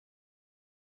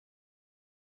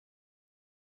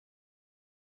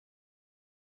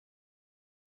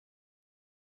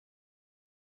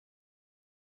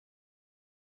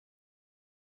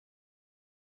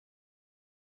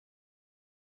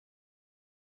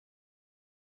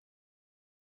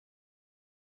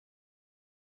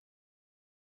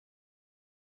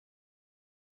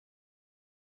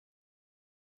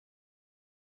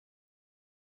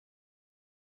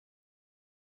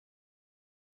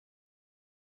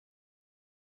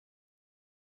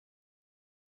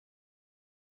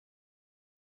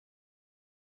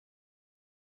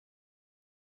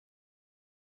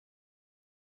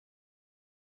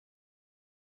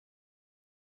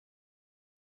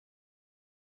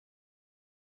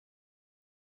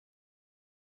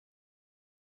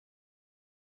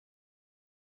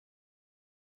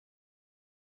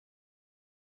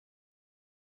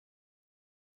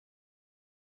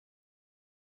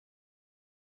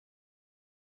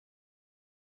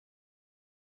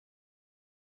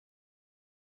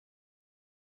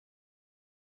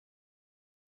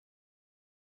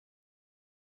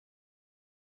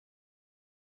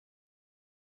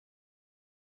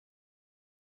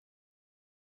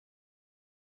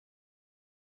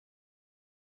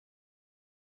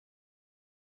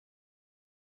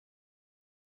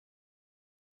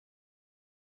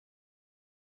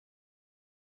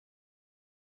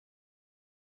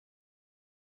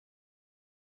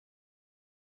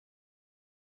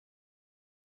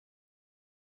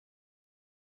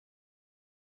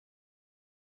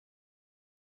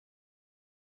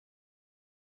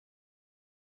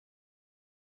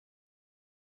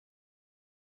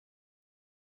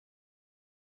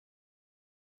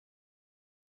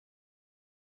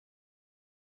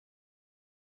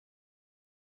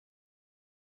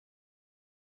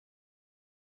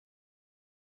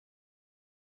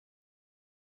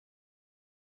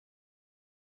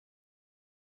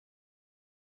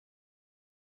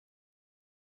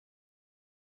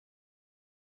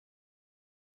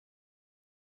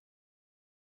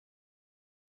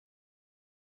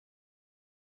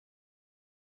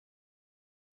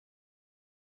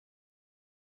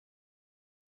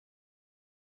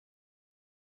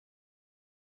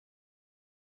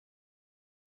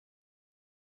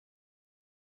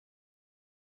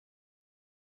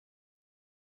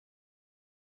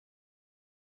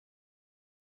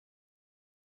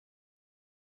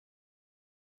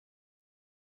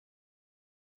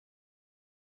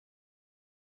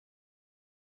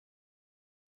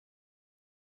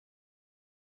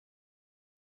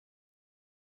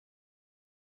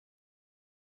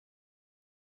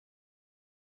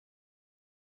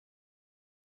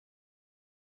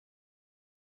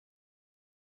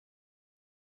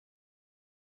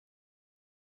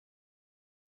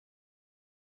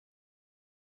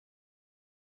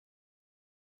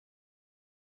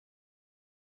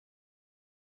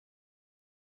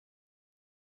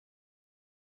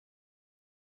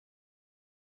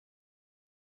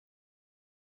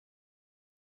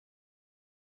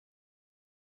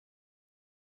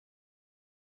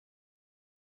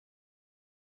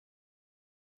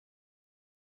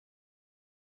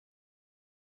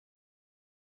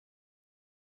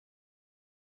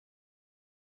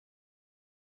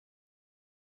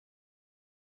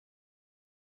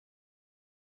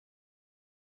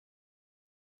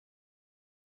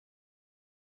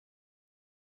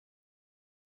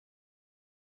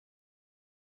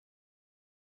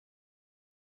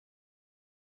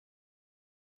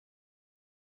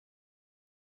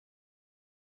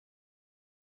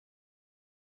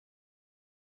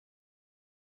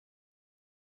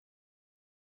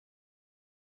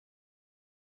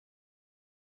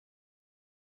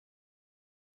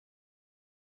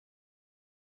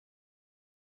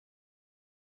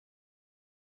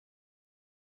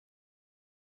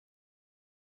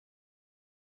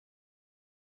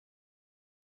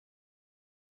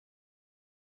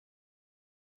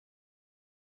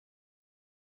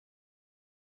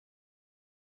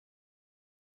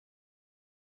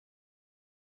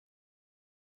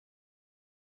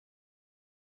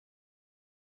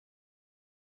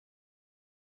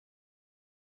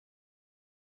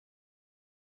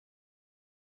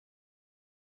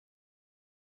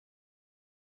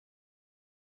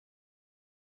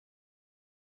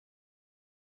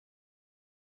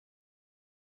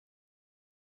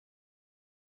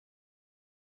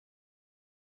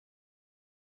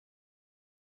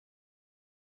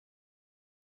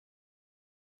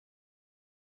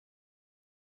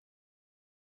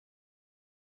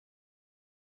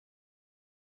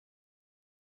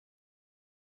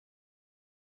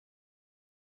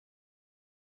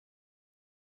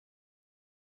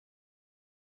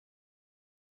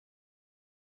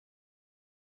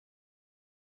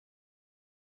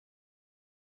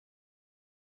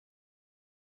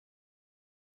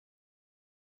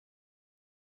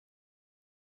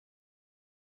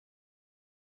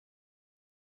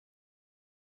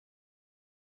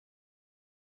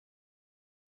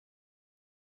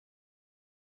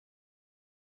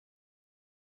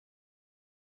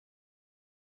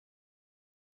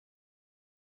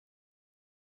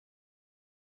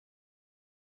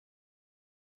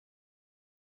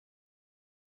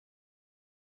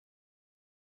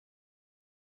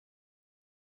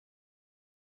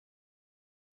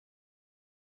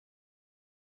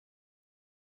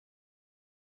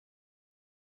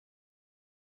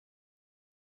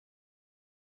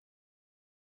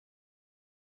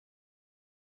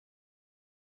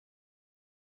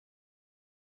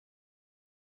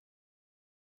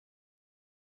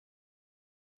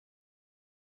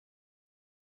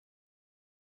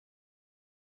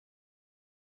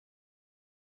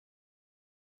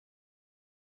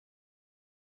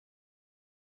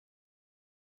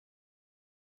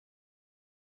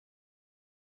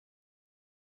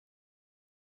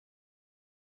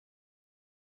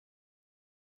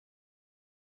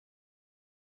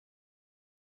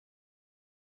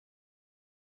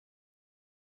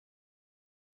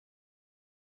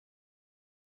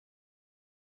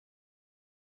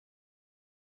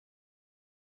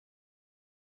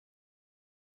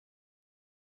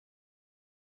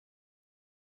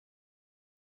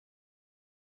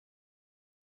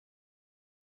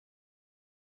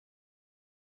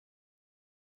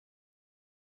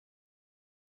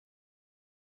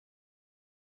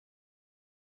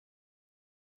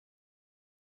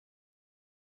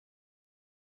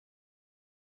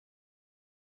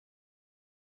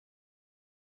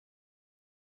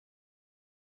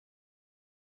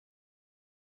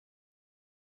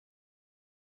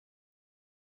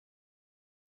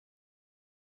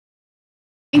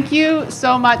Thank you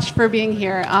so much for being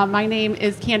here. My name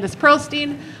is Candice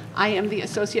Perilstein. I am the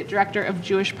Associate Director of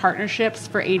Jewish Partnerships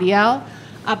for ADL.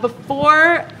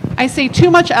 Before I say too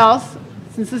much else,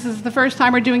 since this is the first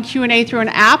time we're doing Q&A through an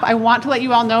app, I want to let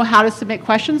you all know how to submit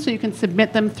questions so you can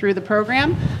submit them through the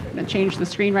program. I'm going to change the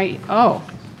screen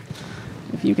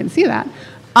if you can see that.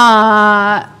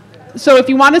 So if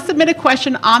you want to submit a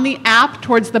question on the app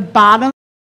towards the bottom,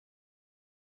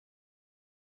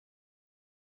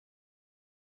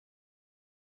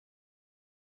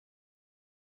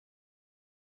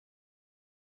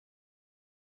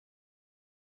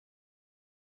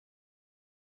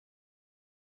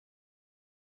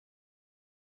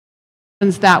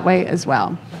 that way as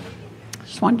well.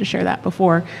 Just wanted to share that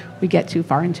before we get too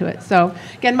far into it. So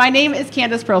again, my name is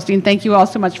Candice Perilstein. Thank you all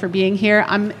so much for being here.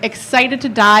 I'm excited to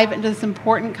dive into this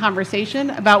important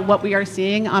conversation about what we are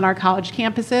seeing on our college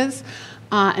campuses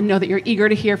and know that you're eager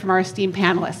to hear from our esteemed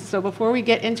panelists. So before we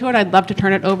get into it, I'd love to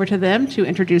turn it over to them to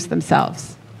introduce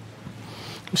themselves.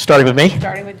 Starting with me?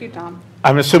 Starting with you, Tom.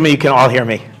 I'm assuming you can all hear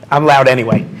me. I'm loud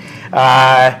anyway.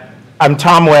 I'm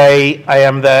Tom Way. I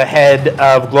am the head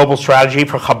of global strategy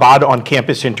for Chabad on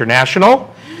Campus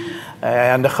International.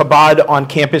 And Chabad on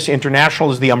Campus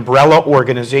International is the umbrella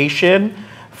organization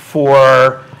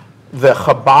for the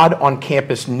Chabad on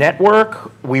Campus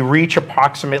network. We reach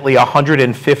approximately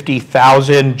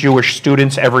 150,000 Jewish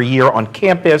students every year on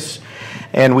campus.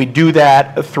 And we do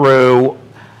that through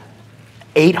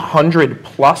 800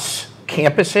 plus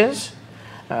campuses.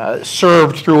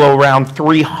 Served through around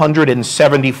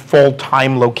 370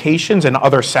 full-time locations and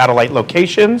other satellite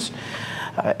locations.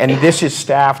 And this is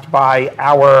staffed by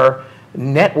our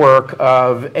network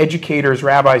of educators,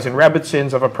 rabbis, and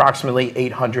rebbitzins of approximately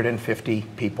 850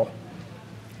 people.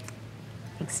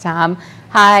 Thanks, Tom.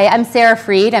 Hi, I'm Sarah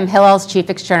Freed. I'm Hillel's Chief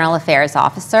External Affairs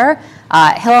Officer.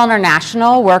 Hillel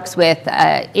International works with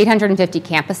 850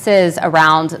 campuses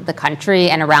around the country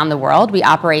and around the world. We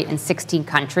operate in 16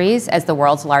 countries as the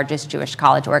world's largest Jewish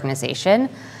college organization.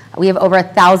 We have over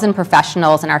 1,000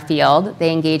 professionals in our field.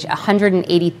 They engage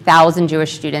 180,000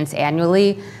 Jewish students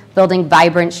annually, building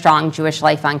vibrant, strong Jewish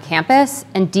life on campus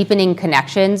and deepening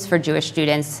connections for Jewish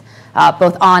students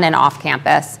both on and off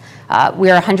campus.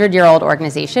 We're a 100-year-old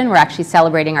organization. We're actually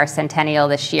celebrating our centennial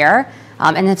this year.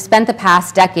 And have spent the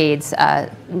past decades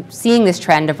seeing this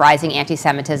trend of rising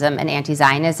anti-Semitism and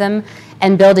anti-Zionism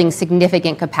and building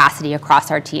significant capacity across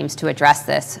our teams to address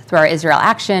this through our Israel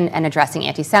Action and Addressing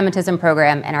Anti-Semitism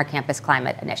program and our Campus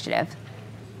Climate Initiative.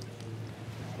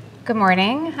 Good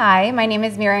morning. Hi, my name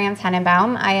is Miriam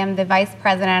Tenenbaum. I am the Vice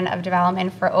President of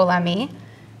Development for Olami.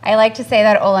 I like to say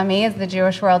that Olami is the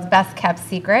Jewish world's best kept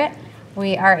secret.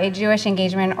 We are a Jewish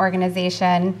engagement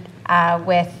organization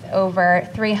with over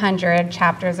 300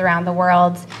 chapters around the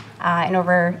world in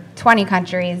over 20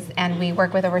 countries, and we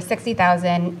work with over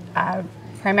 60,000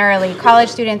 primarily college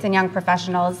students and young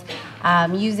professionals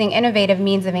using innovative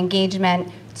means of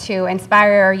engagement to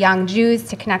inspire young Jews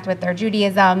to connect with their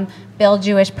Judaism, build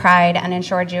Jewish pride, and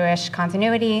ensure Jewish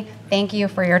continuity. Thank you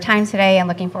for your time today, and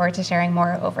looking forward to sharing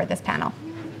more over this panel.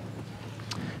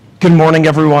 Good morning,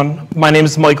 everyone. My name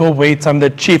is Michael Waits. I'm the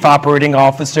Chief Operating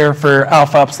Officer for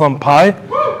Alpha Epsilon Pi.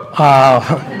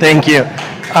 Thank you.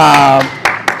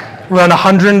 We're on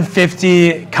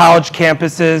 150 college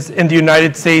campuses in the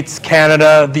United States,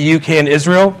 Canada, the UK, and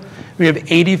Israel. We have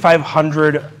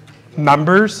 8,500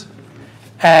 members.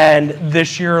 And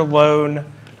this year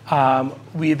alone,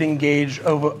 we've engaged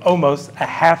over almost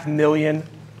 500,000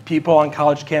 people on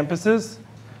college campuses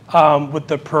with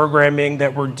the programming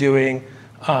that we're doing.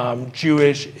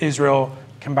 Jewish, Israel,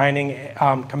 combating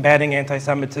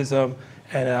anti-Semitism,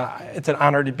 and it's an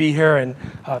honor to be here, and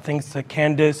thanks to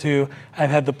Candice, who I've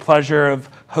had the pleasure of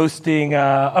hosting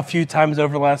a few times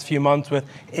over the last few months with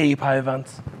AEPI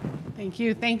events.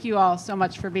 Thank you all so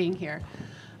much for being here.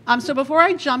 So before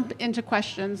I jump into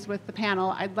questions with the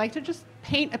panel, I'd like to just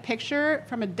paint a picture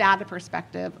from a data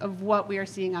perspective of what we are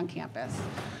seeing on campus.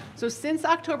 So since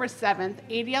October 7th,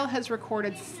 ADL has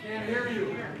recorded... Can't hear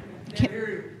you.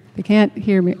 They can't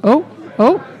hear me. Oh.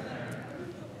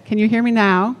 Can you hear me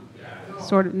now?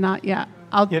 Sort of, not yet.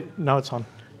 No, it's on.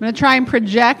 I'm going to try and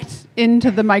project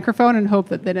into the microphone and hope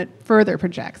that then it further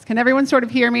projects. Can everyone sort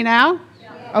of hear me now?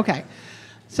 Yeah. Okay.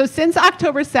 So since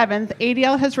October 7th,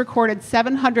 ADL has recorded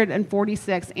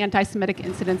 746 anti-Semitic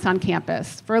incidents on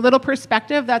campus. For a little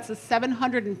perspective, that's a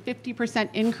 750%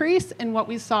 increase in what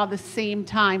we saw the same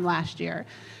time last year.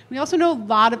 We also know a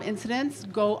lot of incidents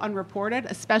go unreported,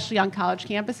 especially on college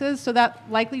campuses, so that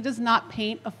likely does not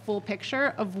paint a full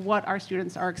picture of what our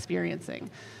students are experiencing.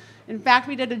 In fact,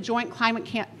 we did a joint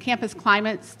campus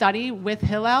climate study with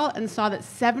Hillel and saw that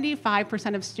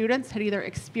 75% of students had either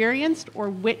experienced or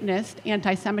witnessed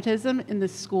anti-Semitism in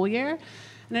this school year.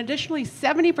 And additionally,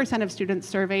 70% of students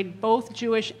surveyed, both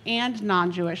Jewish and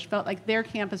non-Jewish, felt like their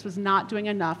campus was not doing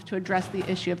enough to address the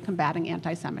issue of combating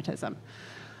anti-Semitism.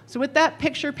 So with that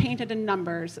picture painted in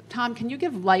numbers, Tom, can you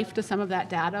give life to some of that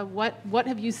data? What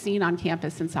have you seen on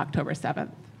campus since October 7th?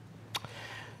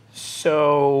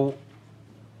 So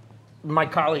my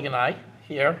colleague and I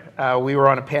here, we were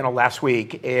on a panel last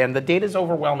week, and the data is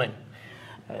overwhelming.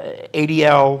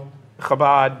 ADL,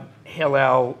 Chabad,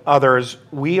 Hillel, others,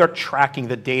 we are tracking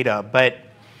the data, but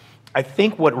I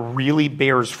think what really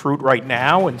bears fruit right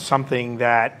now, and something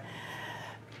that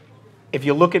if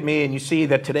you look at me and you see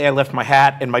that today I left my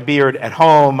hat and my beard at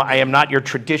home, I am not your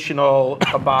traditional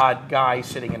Chabad guy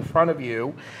sitting in front of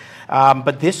you,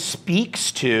 but this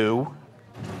speaks to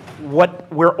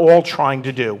what we're all trying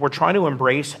to do. We're trying to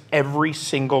embrace every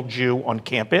single Jew on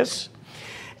campus.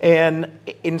 And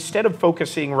instead of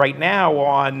focusing right now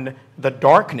on the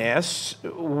darkness,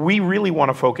 we really want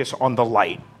to focus on the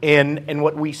light. And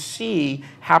what we see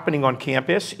happening on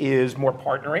campus is more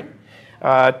partnering.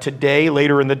 Today,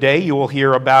 later in the day, you will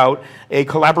hear about a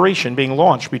collaboration being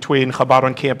launched between Chabad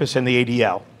on campus and the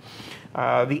ADL.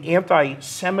 The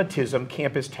Anti-Semitism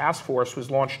Campus Task Force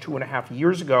was launched 2.5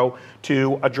 years ago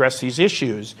to address these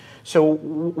issues. So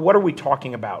what are we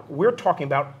talking about? We're talking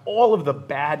about all of the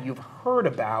bad you've heard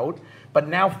about, but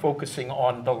now focusing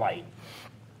on the light.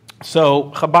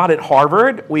 So Chabad at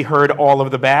Harvard, we heard all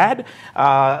of the bad.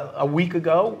 A week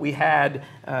ago, we had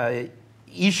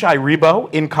Yishai Ribo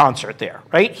in concert there,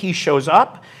 right? He shows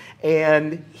up,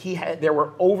 and there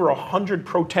were over 100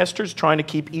 protesters trying to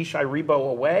keep Yishai Ribo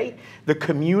away. The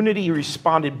community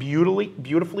responded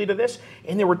beautifully to this,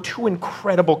 and there were 2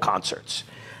 incredible concerts.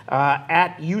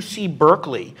 At UC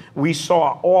Berkeley,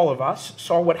 all of us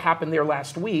saw what happened there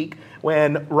last week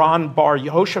when Ron Bar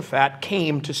Yehoshaphat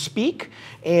came to speak,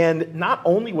 and not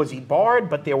only was he barred,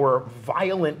 but there were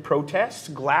violent protests,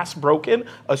 glass broken,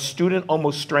 a student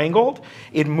almost strangled.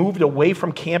 It moved away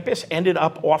from campus, ended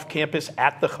up off campus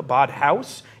at the Chabad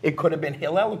house. It could have been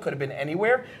Hillel, it could have been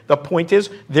anywhere. The point is,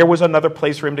 there was another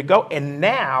place for him to go, and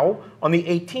now, on the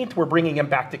 18th, we're bringing him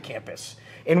back to campus.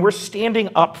 And we're standing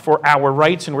up for our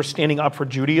rights, and we're standing up for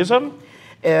Judaism.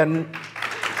 And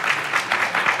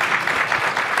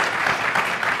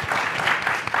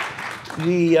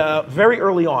very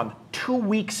early on, 2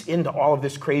 weeks into all of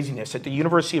this craziness, at the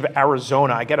University of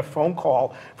Arizona, I get a phone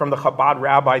call from the Chabad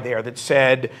rabbi there that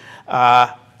said,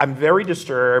 I'm very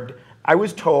disturbed. I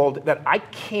was told that I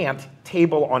can't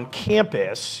table on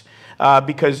campus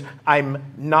because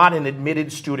I'm not an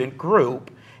admitted student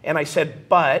group. And I said,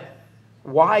 but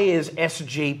why is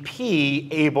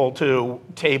SJP able to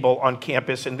table on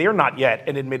campus and they're not yet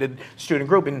an admitted student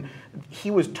group? And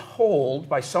he was told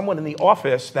by someone in the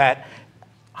office that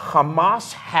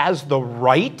Hamas has the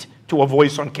right to a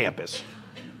voice on campus.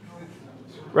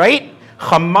 Right?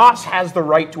 Hamas has the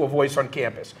right to a voice on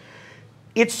campus.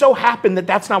 It so happened that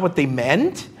that's not what they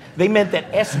meant. They meant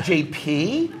that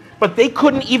SJP, but they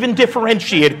couldn't even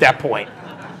differentiate at that point.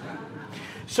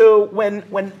 So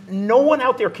when no one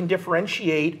out there can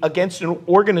differentiate against an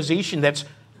organization that's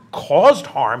caused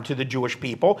harm to the Jewish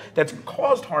people, that's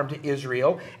caused harm to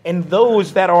Israel, and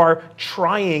those that are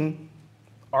trying,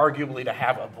 arguably, to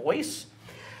have a voice,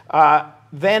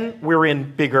 then we're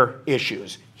in bigger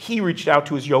issues. He reached out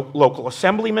to his local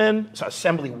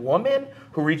assemblywoman,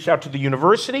 who reached out to the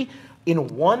university.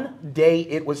 In one day,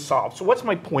 it was solved. So what's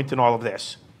my point in all of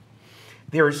this?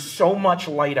 There is so much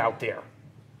light out there.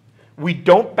 We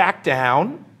don't back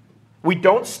down. We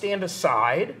don't stand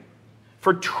aside.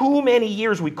 For too many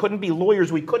years, we couldn't be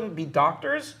lawyers. We couldn't be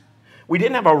doctors. We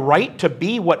didn't have a right to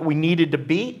be what we needed to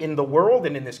be in the world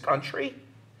and in this country.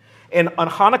 And on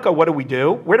Hanukkah, what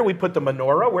do? Where do we put the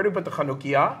menorah? Where do we put the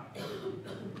Chanukiah?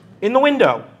 In the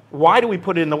window. Why do we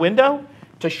put it in the window?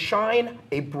 To shine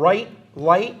a bright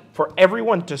light for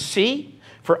everyone to see,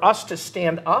 for us to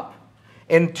stand up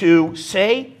and to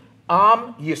say,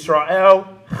 Am Yisrael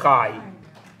Chai.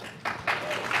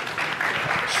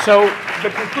 So the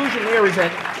conclusion there is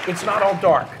that it's not all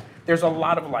dark. There's a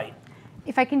lot of light.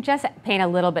 If I can just paint a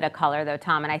little bit of color, though,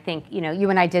 Tom, and I think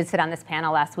you and I did sit on this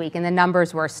panel last week, and the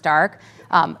numbers were stark.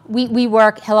 We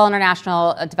work, Hillel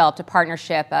International developed a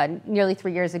partnership nearly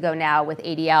 3 years ago now with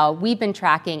ADL. We've been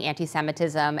tracking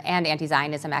anti-Semitism and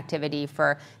anti-Zionism activity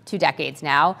for 2 decades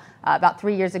now. About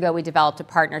 3 years ago, we developed a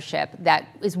partnership that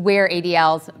is where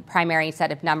ADL's primary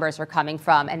set of numbers are coming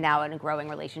from, and now in a growing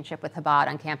relationship with Chabad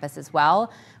on campus as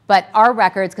well. But our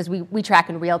records, because we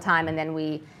track in real time, and then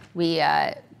we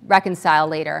reconcile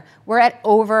later, we're at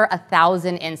over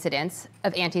 1,000 incidents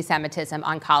of anti-Semitism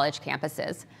on college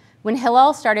campuses. When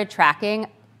Hillel started tracking,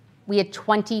 we had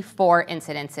 24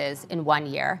 incidences in 1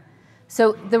 year.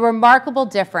 So the remarkable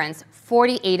difference,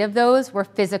 48 of those were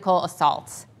physical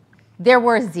assaults. There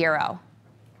were 0.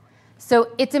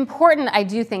 So it's important, I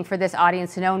do think, for this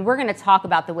audience to know, and we're going to talk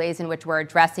about the ways in which we're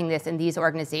addressing this, and these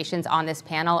organizations on this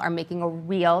panel are making a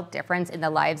real difference in the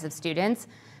lives of students.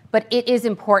 But it is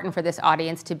important for this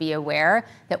audience to be aware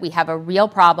that we have a real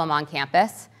problem on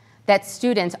campus, that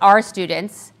students, our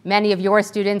students, many of your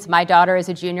students, my daughter is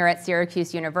a junior at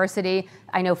Syracuse University,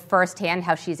 I know firsthand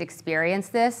how she's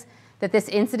experienced this, that these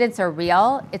incidents are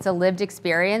real, it's a lived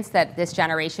experience that this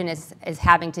generation is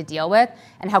having to deal with,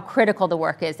 and how critical the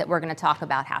work is that we're going to talk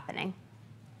about happening.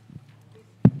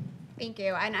 Thank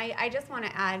you. And I just want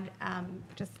to add,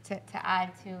 just to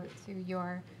add to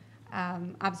your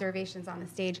observations on the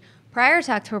stage. Prior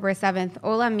to October 7th,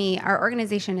 Olami, our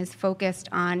organization, is focused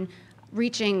on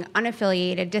reaching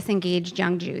unaffiliated, disengaged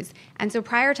young Jews. And so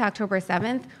prior to October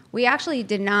 7th, we actually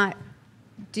did not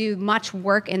do much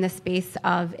work in the space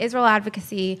of Israel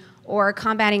advocacy or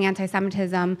combating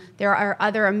anti-Semitism. There are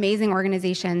other amazing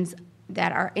organizations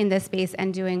that are in this space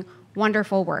and doing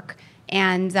wonderful work.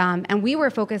 And we were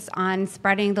focused on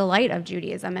spreading the light of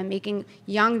Judaism and making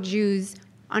young Jews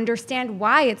understand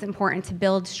why it's important to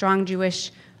build strong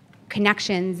Jewish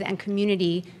connections and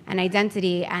community and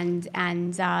identity, and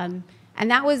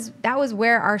that was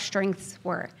where our strengths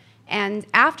were. And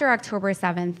after October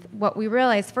 7th, what we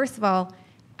realized, first of all,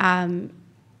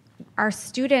 our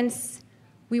students,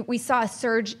 we saw a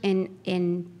surge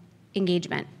in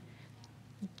engagement.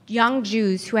 Young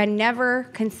Jews who had never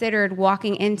considered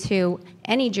walking into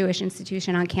any Jewish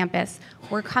institution on campus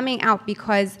were coming out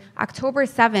because October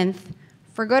 7th,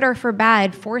 for good or for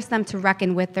bad, forced them to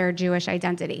reckon with their Jewish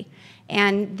identity.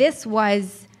 And this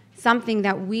was something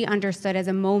that we understood as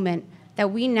a moment that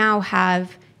we now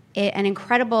have an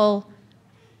incredible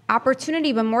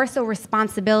opportunity, but more so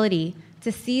responsibility,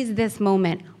 to seize this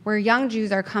moment where young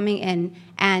Jews are coming in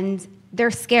and they're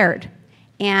scared.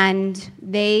 And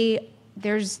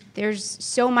there's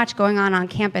so much going on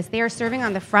campus. They are serving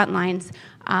on the front lines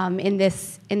in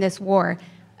this war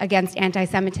against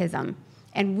anti-Semitism.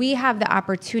 And we have the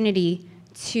opportunity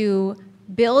to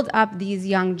build up these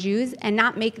young Jews and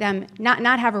not make them,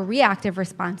 not have a reactive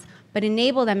response, but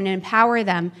enable them and empower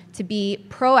them to be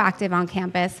proactive on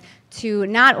campus, to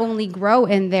not only grow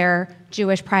in their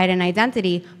Jewish pride and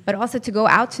identity, but also to go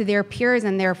out to their peers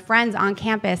and their friends on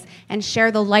campus and share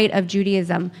the light of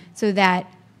Judaism, so that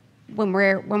when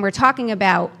we're talking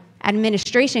about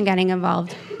administration getting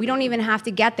involved, we don't even have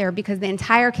to get there, because the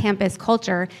entire campus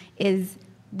culture is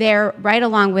there right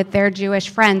along with their Jewish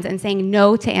friends and saying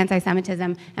no to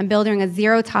anti-Semitism and building a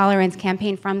zero tolerance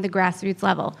campaign from the grassroots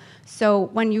level. So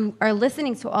when you are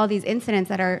listening to all these incidents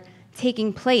that are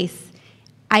taking place,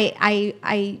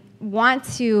 I want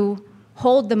to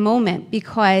hold the moment,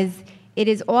 because it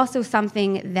is also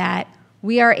something that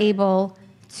we are able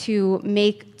to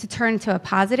turn to a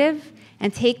positive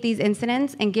and take these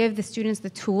incidents and give the students the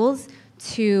tools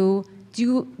to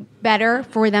do better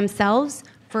for themselves,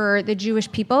 for the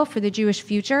Jewish people, for the Jewish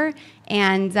future,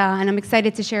 and I'm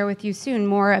excited to share with you soon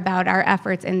more about our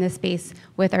efforts in this space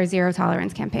with our Zero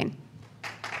Tolerance campaign.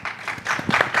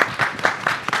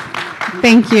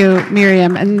 Thank you,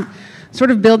 Miriam. And sort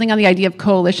of building on the idea of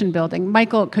coalition building,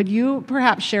 Michael, could you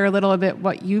perhaps share a little bit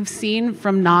what you've seen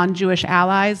from non-Jewish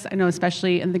allies? I know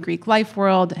especially in the Greek life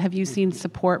world, have you seen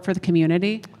support for the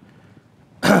community?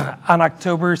 On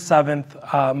October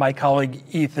 7th, my colleague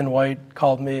Ethan White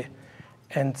called me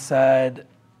and said,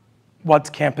 what's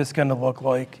campus going to look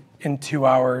like in 2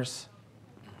 hours,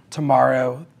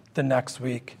 tomorrow, the next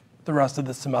week, the rest of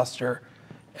the semester?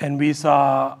 And we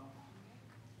saw,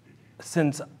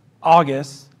 since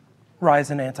August,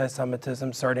 rise in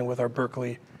anti-Semitism, starting with our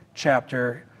Berkeley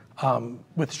chapter,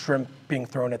 with shrimp being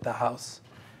thrown at the house.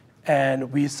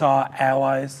 And we saw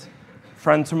allies,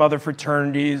 friends from other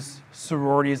fraternities,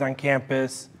 sororities on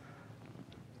campus,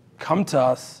 come to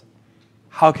us.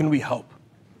 How can we help?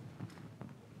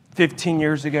 15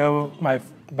 years ago,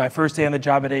 my first day on the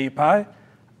job at AEPI,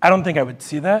 I don't think I would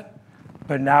see that.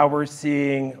 But now we're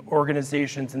seeing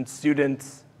organizations and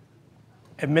students,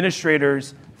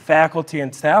 administrators, faculty,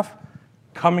 and staff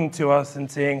coming to us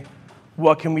and saying,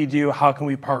 what can we do? How can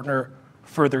we partner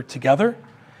further together?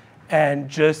 And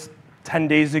just 10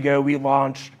 days ago, we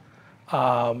launched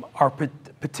our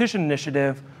petition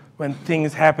initiative. When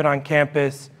things happen on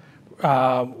campus,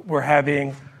 we're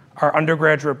having our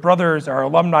undergraduate brothers, our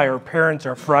alumni, our parents,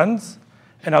 our friends,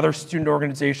 and other student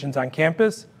organizations on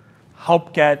campus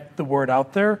help get the word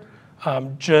out there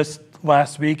Just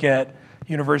last week at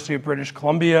University of British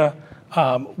Columbia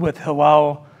with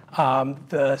Hillel,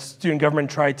 the student government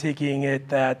tried taking it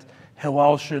that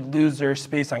Hillel should lose their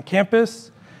space on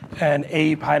campus, and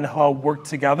AEPI and Hillel worked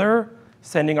together,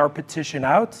 sending our petition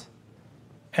out,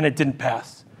 and it didn't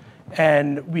pass.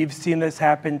 And we've seen this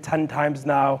happen 10 times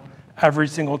now. Every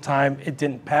single time it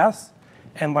didn't pass.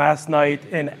 And last night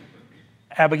in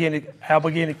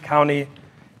Allegheny County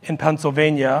in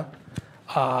Pennsylvania,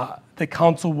 the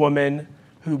councilwoman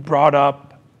who brought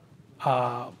up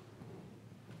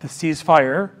the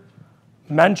ceasefire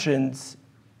mentions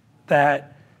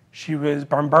that she was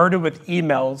bombarded with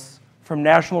emails from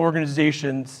national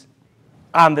organizations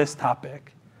on this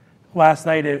topic. Last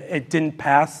night it didn't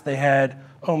pass. They had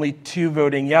only 2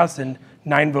 voting yes and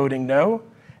 9 voting no.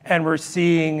 And we're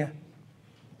seeing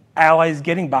allies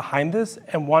getting behind this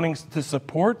and wanting to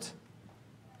support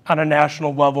on a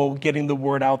national level, getting the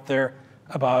word out there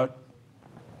about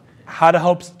how to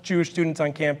help Jewish students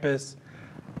on campus,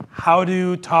 how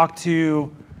to talk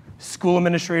to school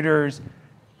administrators,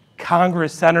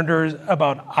 Congress, senators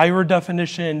about IRA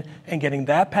definition and getting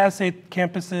that past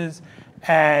campuses.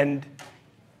 And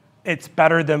it's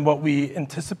better than what we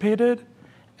anticipated.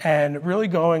 And really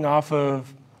going off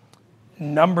of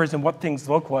numbers and what things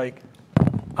look like.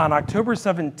 On October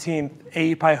 17th,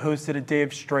 AEPI hosted a Day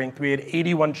of Strength. We had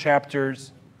 81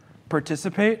 chapters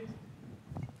participate,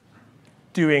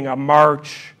 doing a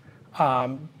march,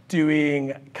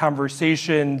 doing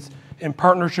conversations in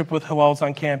partnership with Hillel's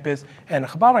on campus and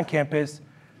Chabad on campus.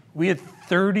 We had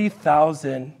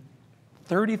 30,000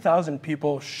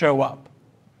 people show up.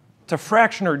 It's a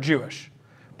fraction are Jewish,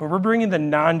 but we're bringing the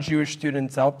non-Jewish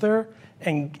students out there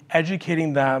and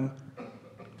educating them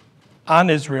on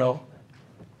Israel,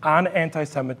 on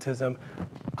anti-Semitism,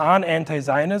 on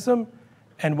anti-Zionism,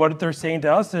 and what they're saying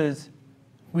to us is,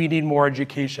 we need more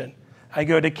education. I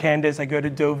go to Candice, I go to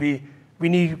Dovi, we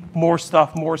need more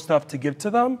stuff to give to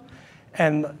them.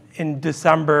 And in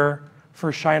December,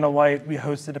 for Shine a Light, we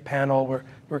hosted a panel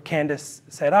where Candice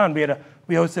sat on. We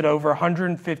hosted over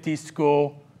 150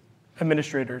 school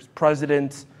administrators,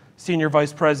 presidents, senior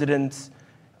vice presidents,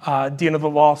 dean of the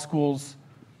law schools,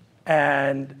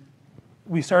 and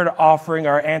we started offering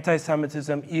our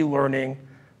anti-Semitism e-learning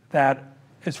that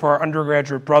is for our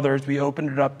undergraduate brothers. We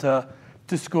opened it up to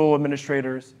school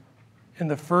administrators. In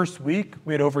the first week,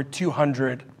 we had over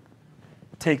 200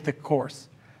 take the course.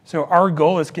 So our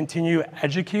goal is continue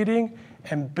educating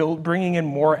and bringing in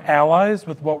more allies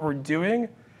with what we're doing.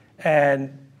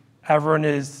 And everyone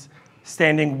is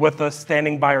standing with us,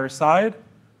 standing by our side,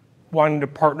 wanting to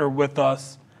partner with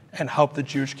us and help the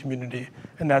Jewish community.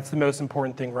 And that's the most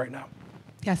important thing right now.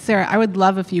 Yes, Sarah, I would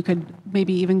love if you could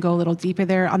maybe even go a little deeper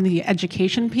there on the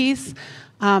education piece.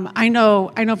 I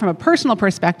know from a personal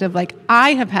perspective, like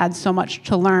I have had so much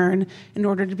to learn in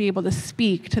order to be able to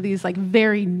speak to these like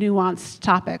very nuanced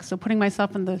topics. So putting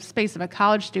myself in the space of a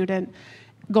college student,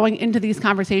 going into these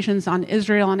conversations on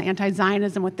Israel and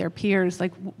anti-Zionism with their peers,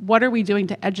 like what are we doing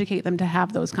to educate them to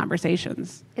have those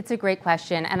conversations? It's a great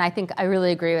question, and I think I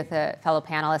really agree with the fellow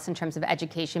panelists in terms of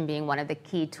education being one of the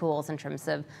key tools in terms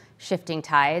of shifting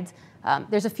tides.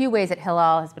 There's a few ways that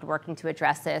Hillel has been working to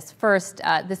address this. First,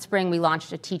 this spring we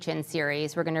launched a teach-in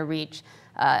series. We're going to reach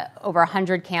over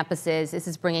 100 campuses. This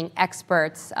is bringing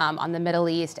experts on the Middle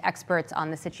East, experts on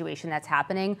the situation that's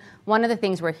happening. One of the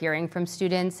things we're hearing from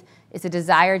students is a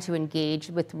desire to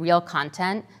engage with real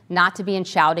content, not to be in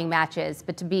shouting matches,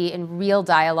 but to be in real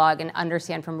dialogue and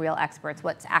understand from real experts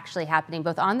what's actually happening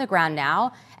both on the ground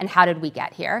now and how did we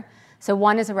get here. So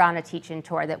one is around a teach-in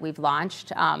tour that we've launched.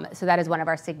 So that is one of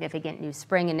our significant new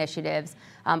spring initiatives.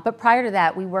 But prior to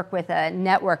that, we work with a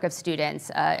network of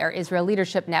students, our Israel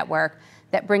Leadership Network,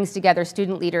 that brings together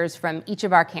student leaders from each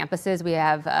of our campuses. We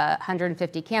have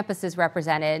 150 campuses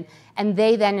represented, and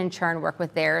they then in turn work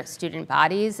with their student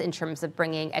bodies in terms of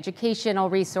bringing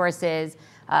educational resources,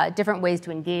 different ways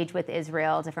to engage with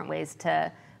Israel, different ways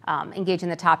to engage in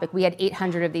the topic. We had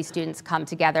 800 of these students come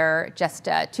together just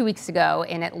 2 weeks ago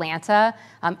in Atlanta.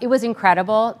 It was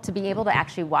incredible to be able to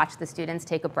actually watch the students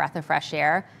take a breath of fresh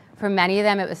air. For many of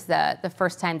them, it was the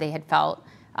first time they had felt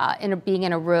being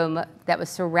in a room that was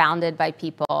surrounded by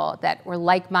people that were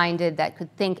like-minded, that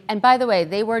could think. And by the way,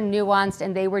 they were nuanced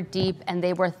and they were deep and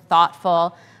they were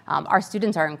thoughtful. Our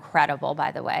students are incredible,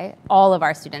 by the way. All of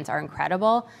our students are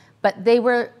incredible. But they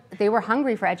were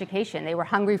hungry for education. They were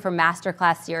hungry for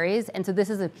masterclass series. And so this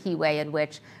is a key way in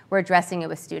which we're addressing it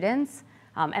with students.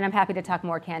 And I'm happy to talk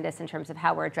more, Candice, in terms of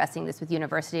how we're addressing this with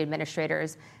university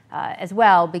administrators as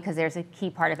well, because there's a key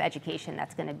part of education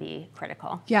that's going to be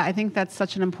critical. Yeah, I think that's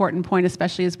such an important point,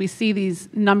 especially as we see these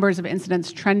numbers of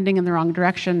incidents trending in the wrong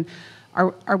direction.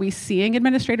 Are we seeing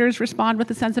administrators respond with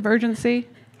a sense of urgency?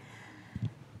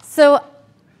 So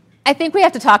I think we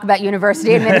have to talk about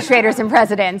university administrators and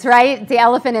presidents, right? The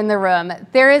elephant in the room.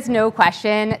 There is no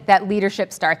question that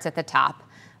leadership starts at the top.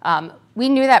 We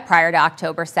knew that prior to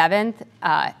October 7th.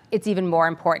 It's even more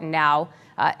important now.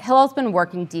 Hillel's been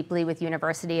working deeply with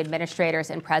university administrators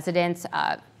and presidents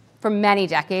for many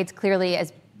decades, clearly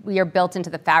as we are built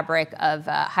into the fabric of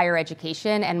higher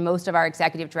education, and most of our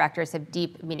executive directors have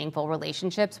deep, meaningful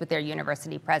relationships with their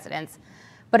university presidents.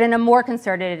 But in a more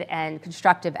concerted and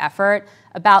constructive effort,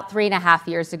 about 3.5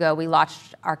 years ago, we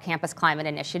launched our Campus Climate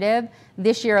Initiative.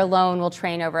 This year alone, we'll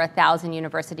train over 1,000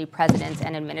 university presidents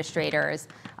and administrators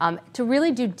to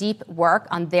really do deep work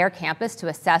on their campus to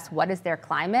assess what is their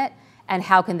climate and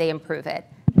how can they improve it.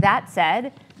 That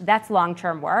said, that's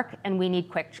long-term work, and we need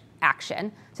quick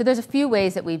action. So there's a few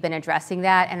ways that we've been addressing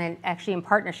that, and actually in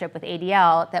partnership with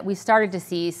ADL, that we started to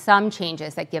see some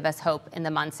changes that give us hope in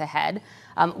the months ahead.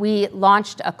 We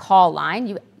launched a call line.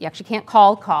 You actually can't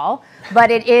call, but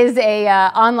it is a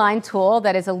online tool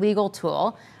that is a legal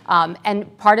tool.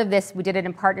 And part of this, we did it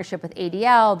in partnership with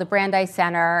ADL, the Brandeis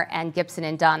Center, and Gibson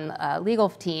and Dunn legal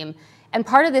team. And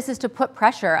part of this is to put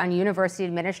pressure on university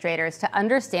administrators to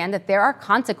understand that there are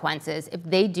consequences if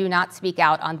they do not speak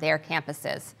out on their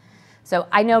campuses. So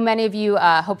I know many of you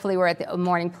hopefully were at the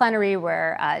morning plenary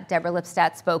where Deborah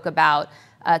Lipstadt spoke about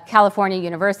California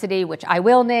University, which I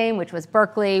will name, which was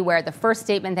Berkeley, where the first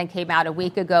statement that came out a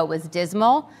week ago was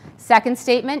dismal. Second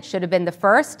statement should have been the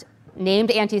first,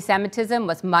 named anti-Semitism,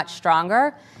 was much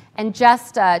stronger. And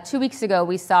just 2 weeks ago,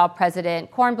 we saw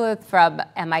President Kornbluth from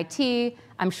MIT.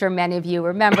 I'm sure many of you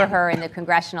remember her in the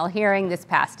congressional hearing this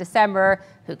past December.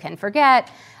 Who can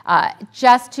forget?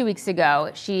 Just 2 weeks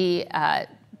ago, she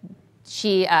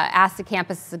asked the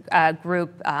campus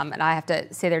group, and I have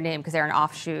to say their name because they're an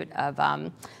offshoot of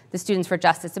the Students for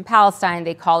Justice in Palestine.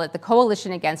 They call it the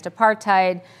Coalition Against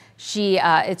Apartheid.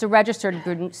 It's a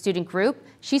registered student group.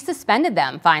 She suspended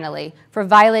them, finally, for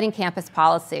violating campus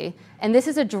policy. And this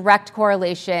is a direct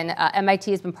correlation.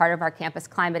 MIT has been part of our Campus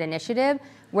Climate Initiative,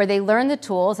 where they learned the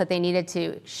tools that they needed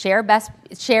to share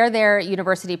their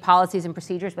university policies and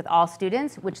procedures with all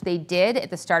students, which they did at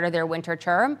the start of their winter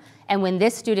term. And when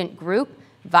this student group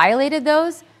violated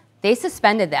those, they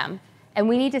suspended them. And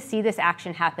we need to see this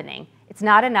action happening. It's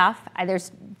not enough.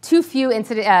 There's too few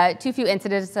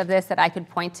incidents of this that I could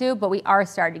point to, but we are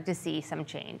starting to see some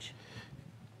change.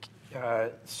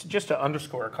 Just to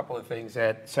underscore a couple of things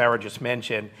that Sarah just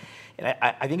mentioned, and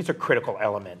I think it's a critical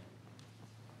element.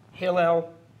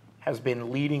 Hillel has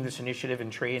been leading this initiative in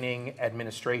training,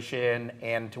 administration,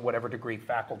 and to whatever degree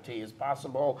faculty is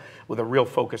possible, with a real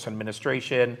focus on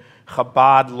administration.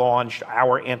 Chabad launched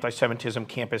our Anti-Semitism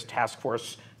Campus Task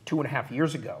Force 2.5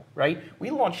 years ago, right?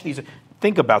 We launched these.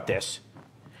 Think about this.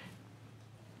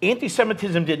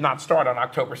 Anti-Semitism did not start on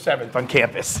October 7th on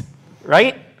campus,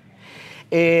 right?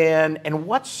 And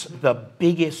what's the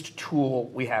biggest tool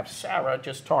we have? Sarah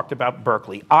just talked about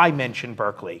Berkeley. I mentioned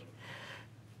Berkeley.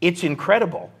 It's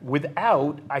incredible.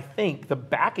 Without, I think, the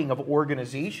backing of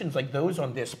organizations like those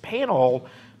on this panel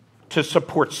to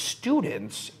support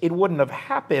students, it wouldn't have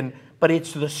happened, but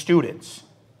it's the students.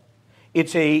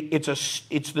 It's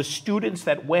the students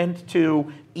that went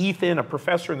to Ethan, a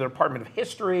professor in the Department of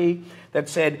History, that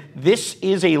said, this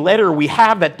is a letter we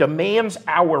have that demands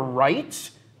our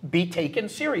rights be taken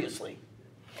seriously.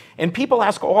 And people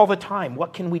ask all the time,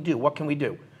 what can we do? What can we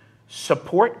do?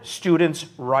 Support students'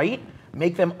 right,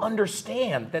 make them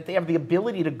understand that they have the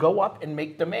ability to go up and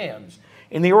make demands.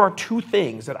 And there are two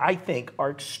things that I think are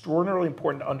extraordinarily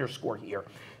important to underscore here.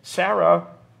 Sarah,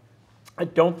 I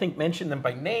don't think mentioned them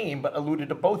by name, but alluded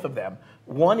to both of them.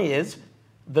 One is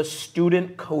the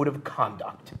Student Code of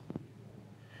Conduct.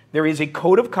 There is a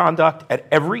code of conduct at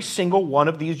every single one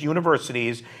of these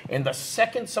universities, and the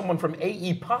second someone from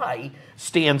AEPI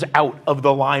stands out of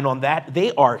the line on that,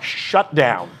 they are shut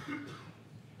down.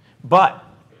 But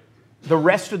the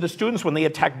rest of the students, when they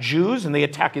attack Jews and they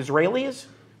attack Israelis,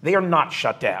 they are not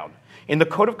shut down. And the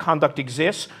code of conduct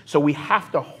exists, so we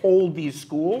have to hold these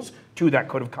schools to that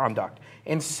code of conduct.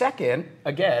 And second,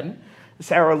 again,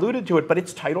 Sarah alluded to it, but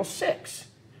it's Title VI.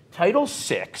 Title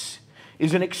VI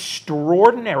is an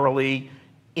extraordinarily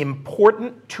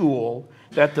important tool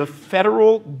that the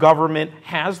federal government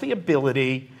has the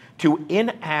ability to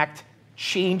enact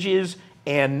changes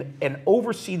and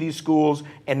oversee these schools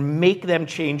and make them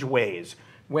change ways.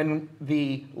 when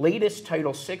the latest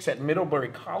Title VI at Middlebury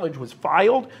College was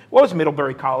filed, what was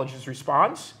Middlebury College's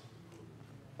response?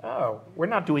 Oh, we're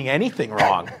not doing anything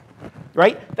wrong,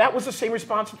 right? That was the same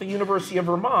response at the University of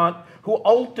Vermont, who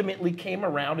ultimately came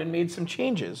around and made some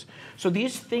changes. So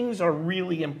these things are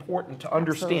really important to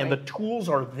understand. Absolutely. The tools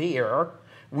are there.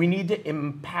 We need to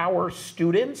empower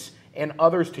students and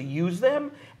others to use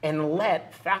them and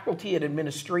let faculty and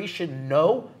administration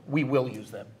know we will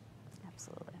use them.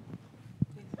 Absolutely.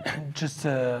 Just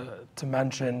to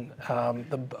mention,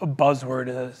 the buzzword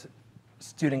is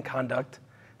student conduct.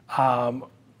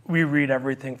 We read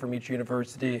everything from each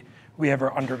university. We have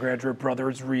our undergraduate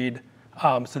brothers read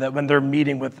so that when they're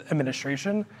meeting with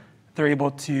administration, they're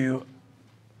able to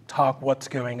talk what's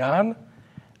going on.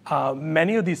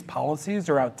 Many of these policies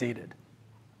are outdated.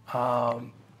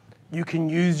 You can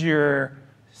use your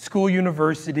school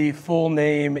university full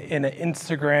name in an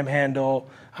Instagram handle,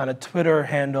 on a Twitter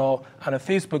handle, on a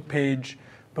Facebook page,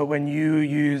 but when you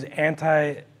use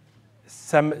anti-Semitic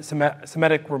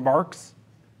remarks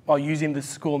while using the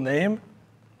school name,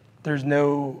 it's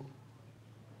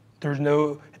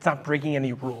not breaking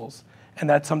any rules. And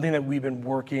that's something that we've been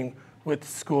working with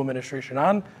school administration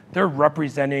on. They're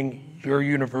representing your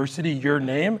university, your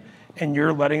name, and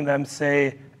you're letting them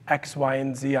say X, Y,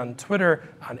 and Z on Twitter,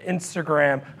 on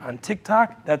Instagram, on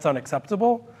TikTok. That's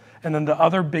unacceptable. And then the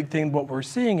other big thing, what we're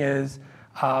seeing is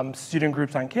student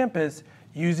groups on campus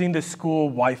using the school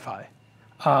Wi-Fi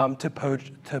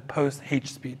to post hate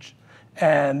speech.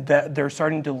 And that they're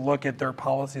starting to look at their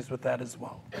policies with that as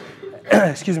well.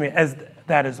 Excuse me, as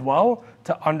that as well,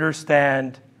 to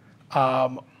understand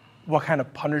what kind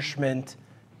of punishment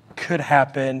could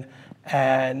happen.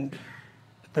 And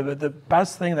the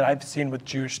best thing that I've seen with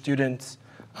Jewish students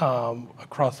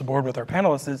across the board with our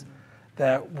panelists is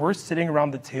that we're sitting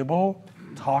around the table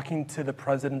talking to the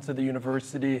presidents of the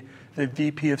university, the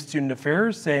VP of Student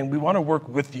Affairs, saying, we want to work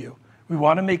with you. We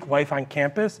want to make life on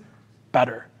campus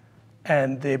better.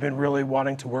 And they've been really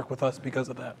wanting to work with us because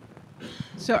of that.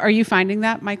 So are you finding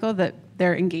that, Michael, that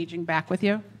they're engaging back with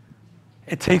you?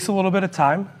 It takes a little bit of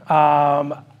time.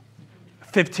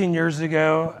 15 years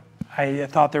ago, I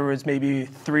thought there was maybe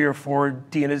 3 or 4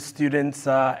 dean of students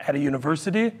at a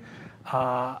university.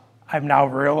 I've now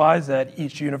realized that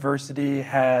each university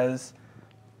has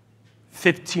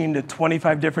 15 to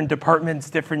 25 different departments,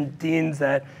 different deans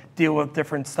that deal with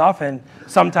different stuff, and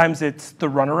sometimes it's the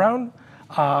runaround.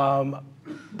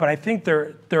 But I think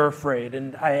they're afraid,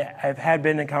 and I've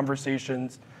been in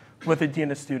conversations with a dean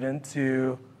of students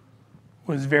who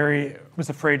was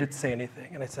afraid to say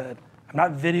anything, and I said, I'm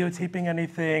not videotaping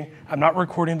anything, I'm not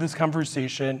recording this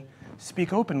conversation.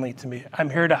 Speak openly to me. I'm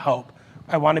here to help.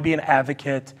 I want to be an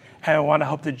advocate, and I want to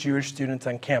help the Jewish students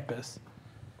on campus.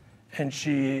 And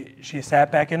she sat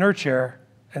back in her chair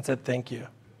and said, thank you.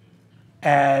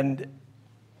 And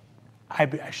I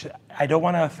don't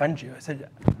want to offend you. I said,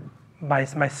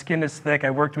 my skin is thick. I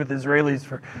worked with Israelis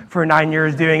for 9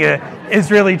 years doing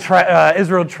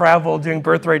Israel travel, doing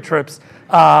birthright trips.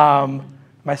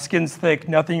 My skin's thick.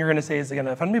 Nothing you're going to say is going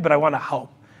to offend me, but I want to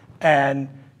help. And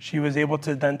she was able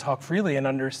to then talk freely and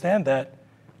understand that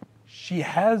she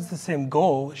has the same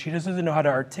goal. She just doesn't know how to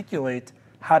articulate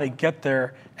how to get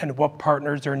there and what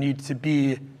partners there need to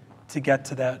be to get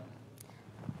to that.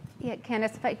 Yeah,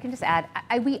 Candice, if I can just add,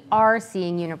 we are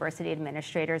seeing university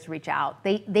administrators reach out.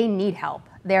 They need help.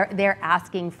 They're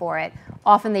asking for it.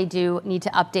 Often they do need to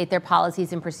update their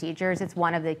policies and procedures. It's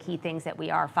one of the key things that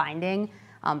we are finding.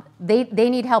 They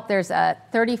need help. There's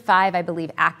 35, I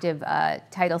believe, active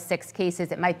Title VI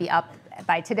cases. It might be up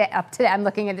by today. I'm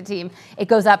looking at the team. It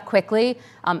goes up quickly.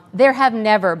 There have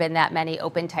never been that many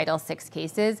open Title VI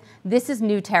cases. This is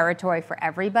new territory for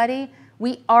everybody.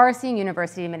 We are seeing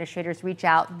university administrators reach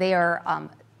out. They are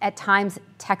at times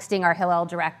texting our Hillel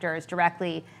directors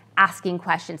directly, asking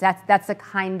questions. That's the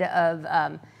kind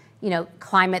of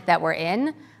climate that we're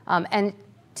in. And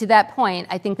to that point,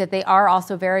 I think that they are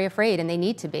also very afraid, and they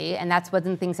need to be. And that's one of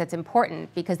the things that's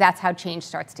important, because that's how change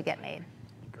starts to get made.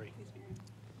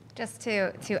 Just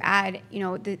to add,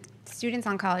 the students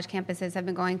on college campuses have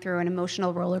been going through an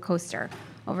emotional roller coaster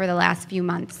over the last few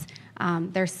months.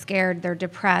 They're scared, they're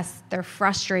depressed, they're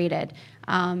frustrated.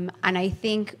 And I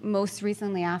think most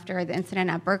recently after the incident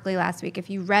at Berkeley last week, if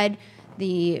you read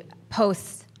the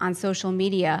posts on social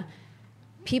media,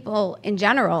 people in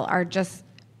general are just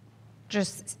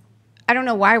I don't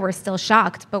know why we're still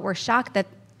shocked, but we're shocked that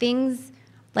things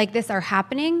like this are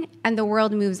happening and the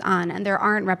world moves on and there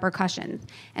aren't repercussions.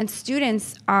 And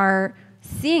students are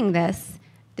seeing this.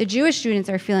 The Jewish students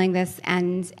are feeling this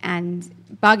and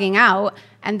bugging out,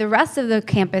 and the rest of the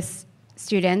campus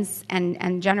students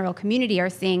and general community are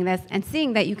seeing this and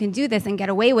seeing that you can do this and get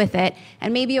away with it,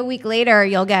 and maybe a week later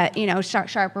you'll get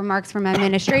sharp remarks from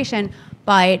administration,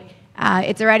 but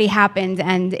it's already happened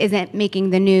and isn't making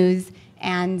the news,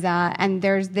 and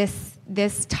there's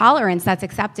this tolerance that's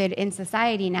accepted in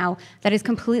society now that is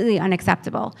completely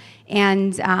unacceptable,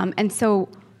 and so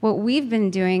what we've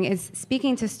been doing is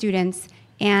speaking to students,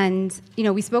 and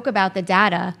we spoke about the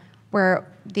data where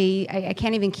I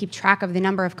can't even keep track of the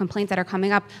number of complaints that are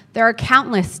coming up. There are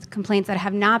countless complaints that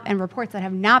have not, and reports that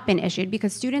have not been issued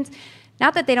because students,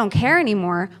 not that they don't care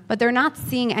anymore, but they're not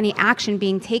seeing any action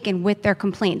being taken with their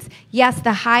complaints. Yes,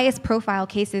 the highest profile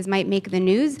cases might make the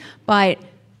news, but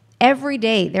every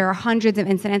day there are hundreds of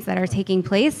incidents that are taking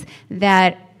place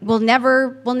that we'll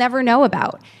never know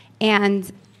about. And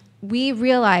we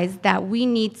realize that we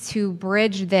need to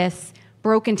bridge this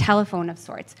broken telephone of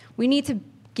sorts. We need to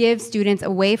give students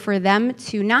a way for them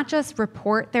to not just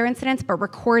report their incidents, but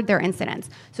record their incidents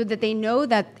so that they know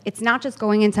that it's not just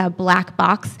going into a black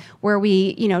box where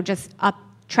we, just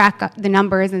track the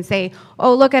numbers and say,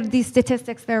 oh, look at these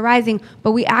statistics, they're rising,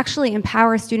 but we actually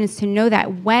empower students to know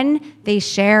that when they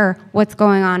share what's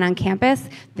going on campus,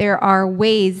 there are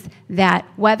ways that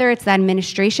whether it's the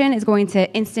administration is going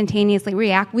to instantaneously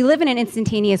react. We live in an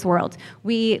instantaneous world.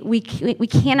 We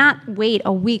cannot wait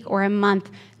a week or a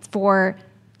month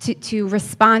to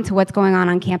respond to what's going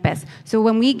on campus. So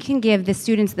when we can give the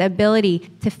students the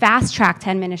ability to fast track to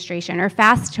administration or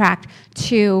fast track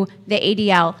to the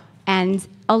ADL and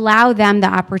allow them the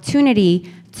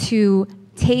opportunity to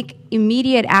take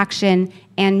immediate action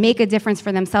and make a difference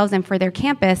for themselves and for their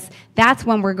campus, that's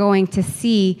when we're going to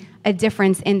see a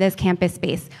difference in this campus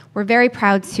space. We're very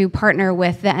proud to partner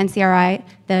with the NCRI,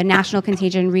 the National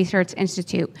Contagion Research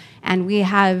Institute, and we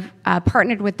have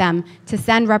partnered with them to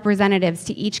send representatives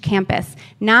to each campus,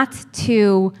 not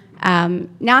to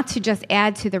just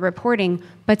add to the reporting,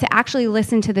 but to actually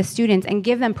listen to the students and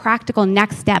give them practical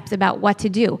next steps about what to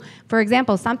do. For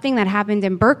example, something that happened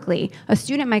in Berkeley, a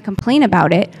student might complain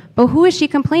about it, but who is she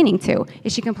complaining to?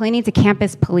 Is she complaining to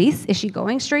campus police? Is she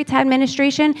going straight to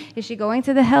administration? Is she going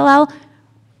to the Hillel?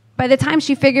 By the time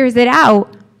she figures it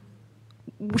out,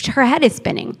 her head is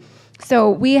spinning.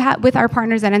 So with our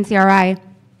partners at NCRI,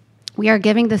 we are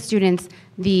giving the students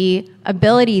the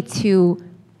ability to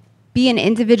be an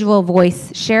individual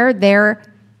voice, share their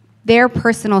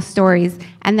personal stories,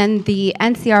 and then the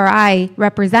NCRI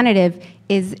representative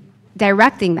is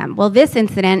directing them. Well, this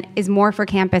incident is more for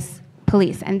campus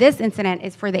police, and this incident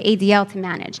is for the ADL to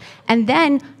manage. And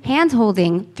then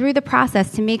hand-holding through the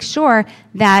process to make sure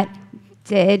that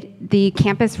did the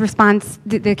campus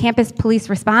police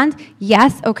respond?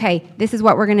 Yes, okay, this is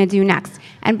what we're gonna do next.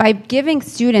 And by giving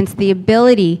students the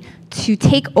ability to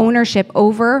take ownership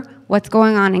over what's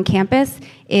going on in campus,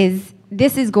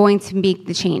 this is going to make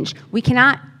the change. We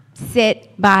cannot sit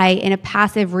by in a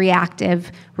passive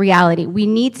reactive reality. We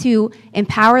need to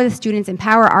empower the students,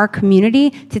 empower our community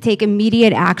to take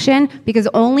immediate action, because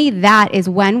only that is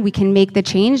when we can make the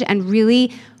change and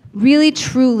really, really,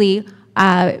 truly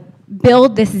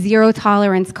build this zero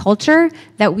tolerance culture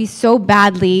that we so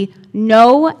badly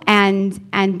know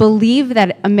and believe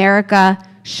that America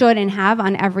should and have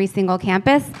on every single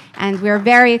campus. And we're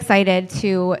very excited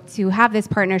to have this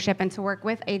partnership and to work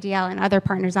with ADL and other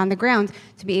partners on the ground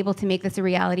to be able to make this a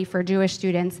reality for Jewish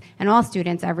students and all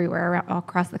students everywhere all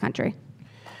across the country.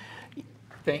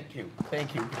 Thank you.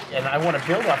 And I want to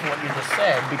build off what you just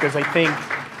said, because I think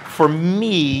for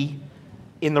me,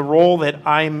 in the role that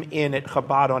I'm in at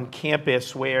Chabad on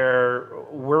campus, where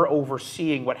we're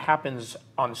overseeing what happens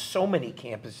on so many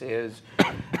campuses,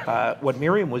 what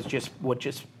Miriam was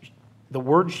the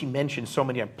word she mentioned so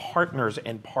many times, partners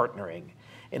and partnering.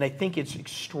 And I think it's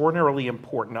extraordinarily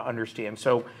important to understand.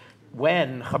 So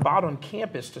when Chabad on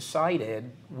campus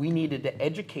decided we needed to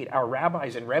educate our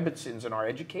rabbis and rebbitzins and our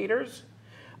educators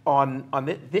on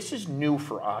this is new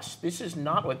for us. This is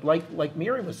not like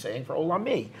Miriam was saying for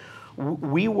Olami.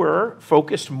 We were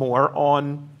focused more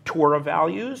on Torah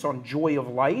values, on joy of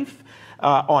life,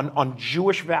 on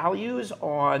Jewish values,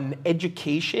 on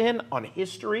education, on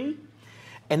history.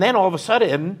 And then all of a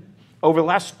sudden, over the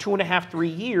last 2.5, 3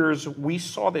 years, we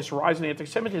saw this rise in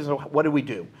anti-Semitism. What did we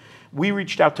do? We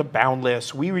reached out to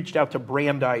Boundless, we reached out to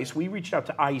Brandeis, we reached out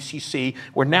to ICC.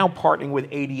 We're now partnering with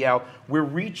ADL. We're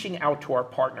reaching out to our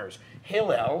partners.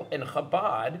 Hillel and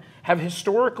Chabad have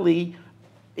historically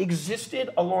existed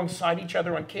alongside each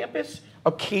other on campus,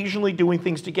 occasionally doing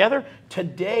things together.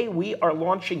 Today, we are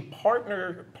launching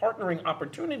partnering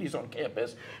opportunities on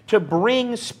campus to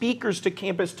bring speakers to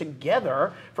campus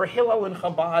together for Hillel and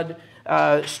Chabad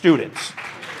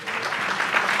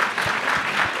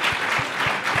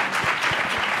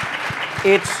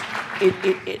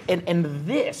And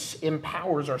this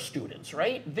empowers our students,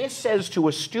 right? This says to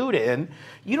a student,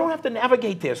 you don't have to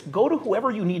navigate this. Go to whoever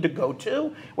you need to go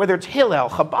to, whether it's Hillel,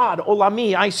 Chabad,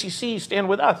 Olami, ICC, Stand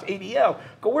With Us, ADL.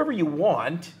 Go wherever you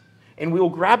want, and we will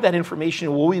grab that information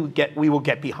and we will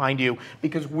get behind you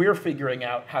because we're figuring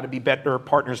out how to be better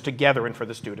partners together and for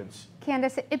the students.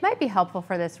 Candice, it might be helpful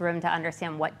for this room to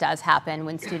understand what does happen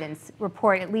when students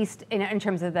report, at least in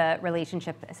terms of the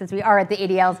relationship, since we are at the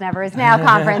ADL's Never Is Now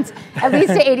conference, at least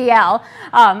to ADL,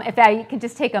 if I can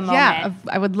just take a moment. Yeah,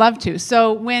 I would love to.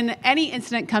 So when any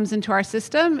incident comes into our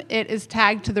system, it is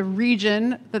tagged to the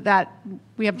region that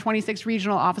we have 26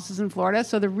 regional offices in Florida.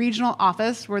 So the regional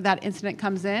office where that incident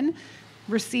comes in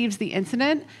receives the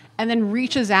incident and then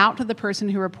reaches out to the person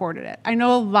who reported it. I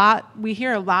know we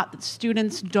hear a lot that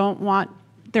students don't want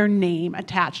their name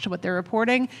attached to what they're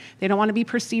reporting. They don't want to be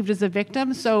perceived as a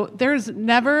victim. So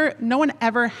no one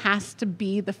ever has to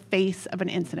be the face of an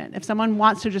incident. If someone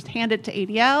wants to just hand it to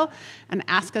ADL and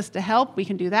ask us to help, we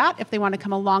can do that. If they want to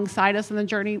come alongside us in the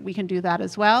journey, we can do that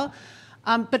as well.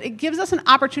 But it gives us an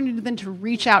opportunity then to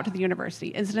reach out to the university.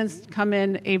 Incidents come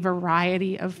in a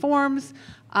variety of forms.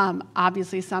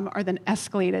 Obviously, some are then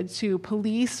escalated to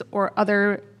police or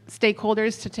other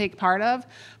stakeholders to take part of,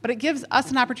 but it gives us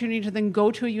an opportunity to then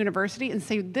go to a university and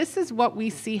say, this is what we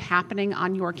see happening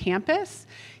on your campus.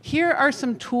 Here are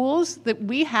some tools that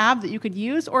we have that you could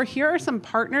use, or here are some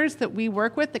partners that we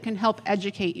work with that can help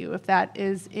educate you, if that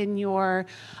is in your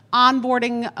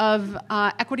onboarding of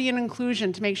equity and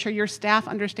inclusion to make sure your staff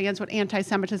understands what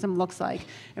anti-Semitism looks like.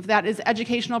 If that is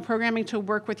educational programming to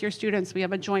work with your students, we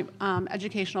have a joint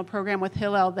educational program with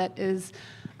Hillel that is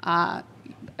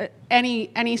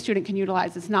any student can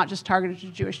utilize. It's not just targeted to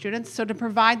Jewish students. So to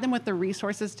provide them with the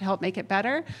resources to help make it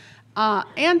better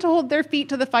and to hold their feet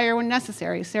to the fire when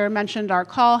necessary. Sarah mentioned our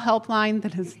call helpline.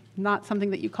 That is not something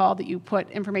that you call, that you put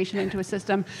information into a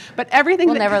system, but everything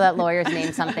We'll never let lawyers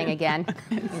name something again.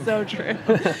 It's so true.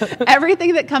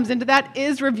 Everything that comes into that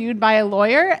is reviewed by a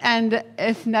lawyer, and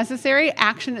if necessary,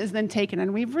 action is then taken.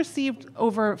 And we've received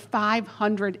over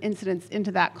 500 incidents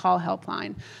into that call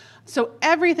helpline. So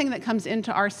everything that comes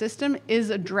into our system is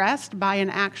addressed by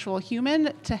an actual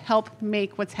human to help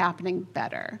make what's happening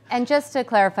better. And just to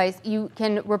clarify, you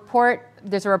can report,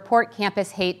 there's a report,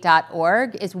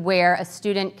 campushate.org is where a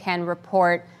student can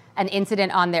report an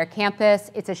incident on their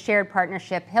campus. It's a shared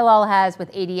partnership Hillel has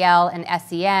with ADL and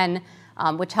SEN,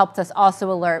 which helps us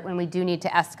also alert when we do need to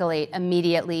escalate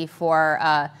immediately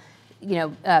for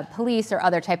police or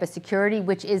other type of security,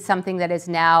 which is something that is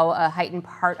now a heightened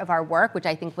part of our work, which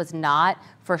I think was not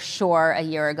for sure a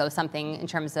year ago, something in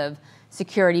terms of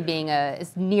security being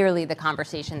is nearly the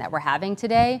conversation that we're having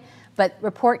today. But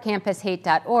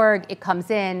reportcampushate.org, it comes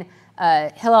in,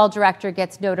 Hillel director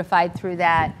gets notified through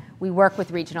that. We work with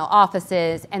regional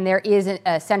offices, and there is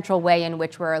a central way in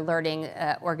which we're alerting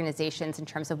organizations in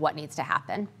terms of what needs to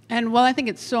happen. And while I think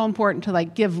it's so important to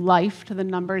give life to the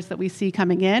numbers that we see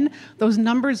coming in, those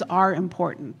numbers are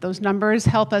important. Those numbers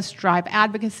help us drive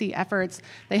advocacy efforts.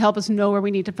 They help us know where we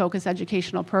need to focus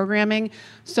educational programming.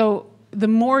 So the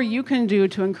more you can do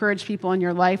to encourage people in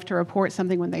your life to report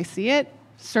something when they see it,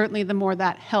 certainly the more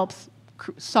that helps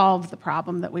solve the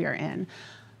problem that we are in.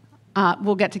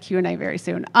 We'll get to Q&A very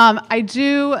soon. I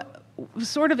do,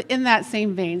 sort of in that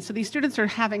same vein, so these students are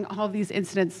having all these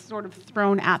incidents sort of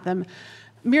thrown at them.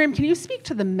 Miriam, can you speak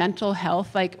to the mental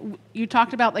health? You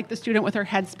talked about the student with her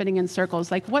head spinning in circles.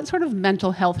 What sort of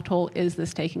mental health toll is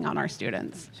this taking on our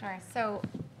students? Sure. So,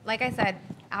 like I said,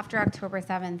 after October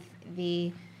 7th,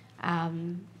 the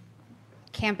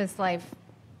campus life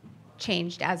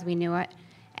changed as we knew it.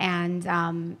 And,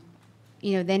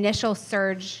 the initial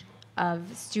surge of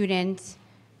students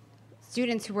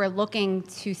who were looking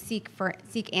to seek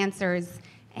answers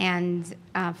and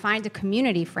find a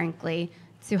community, frankly,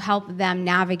 to help them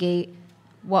navigate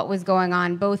what was going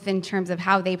on, both in terms of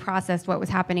how they processed what was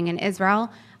happening in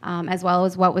Israel, as well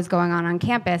as what was going on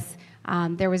campus.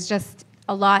 There was just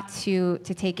a lot to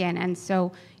take in. And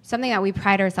so something that we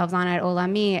pride ourselves on at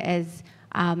Olami is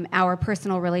our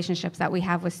personal relationships that we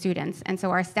have with students. And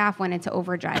so our staff went into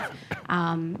overdrive.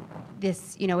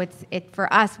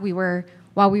 For us,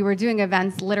 while we were doing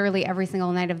events literally every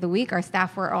single night of the week, our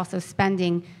staff were also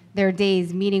spending their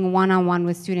days meeting one-on-one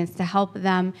with students to help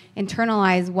them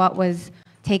internalize what was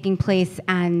taking place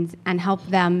and help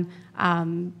them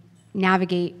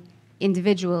navigate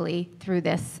individually through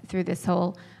this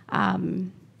whole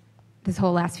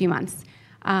last few months.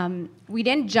 We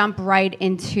didn't jump right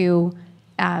into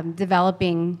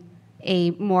developing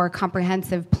a more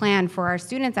comprehensive plan for our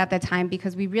students at the time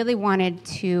because we really wanted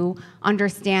to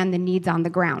understand the needs on the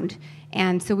ground.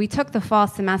 And so we took the fall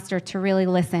semester to really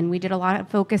listen. We did a lot of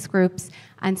focus groups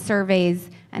and surveys,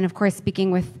 and of course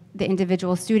speaking with the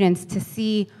individual students to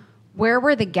see where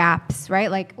were the gaps, right?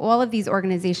 Like all of these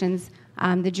organizations,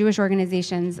 the Jewish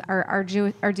organizations are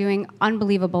doing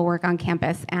unbelievable work on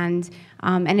campus, and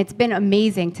it's been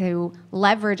amazing to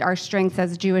leverage our strengths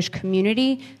as a Jewish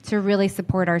community to really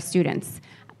support our students.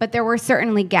 But there were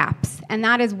certainly gaps, and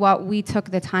that is what we took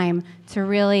the time to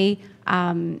really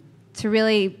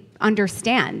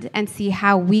understand and see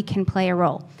how we can play a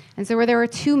role. And so there were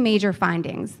two major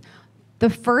findings. The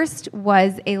first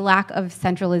was a lack of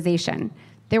centralization.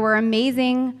 There were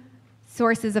amazing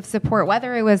sources of support,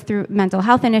 whether it was through mental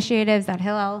health initiatives that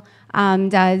Hillel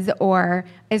does, or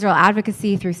Israel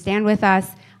Advocacy through Stand With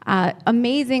Us,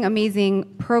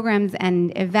 amazing programs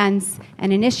and events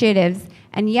and initiatives,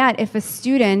 and yet if a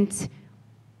student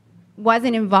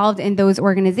wasn't involved in those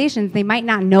organizations, they might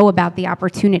not know about the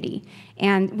opportunity.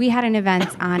 And we had an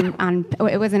event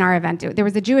it wasn't our event, there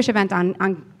was a Jewish event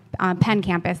on Penn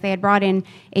campus. They had brought in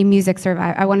a music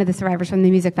survivor, one of the survivors from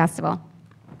the music festival.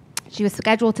 She was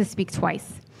scheduled to speak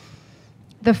twice.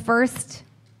 The first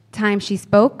time she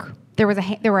spoke, there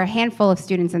were a handful of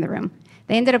students in the room.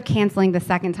 They ended up canceling the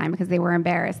second time because they were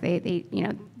embarrassed. It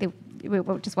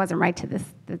just wasn't right to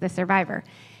the survivor.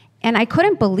 And I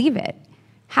couldn't believe it.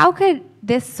 How could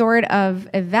this sort of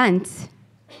event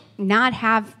not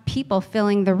have people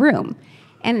filling the room?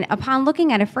 And upon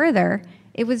looking at it further,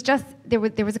 it was just, there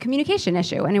was a communication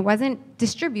issue, and it wasn't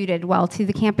distributed well to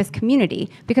the campus community.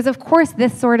 Because of course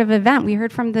this sort of event, we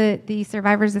heard from the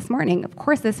survivors this morning, of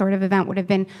course this sort of event would have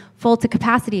been full to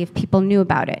capacity if people knew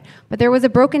about it. But there was a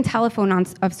broken telephone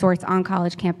of sorts on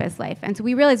college campus life. And so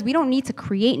we realized we don't need to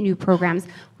create new programs.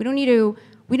 We don't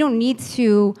need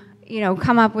to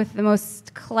come up with the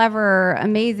most clever,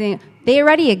 amazing, they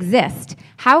already exist.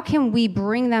 How can we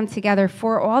bring them together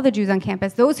for all the Jews on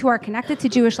campus, those who are connected to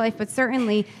Jewish life, but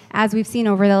certainly, as we've seen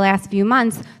over the last few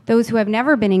months, those who have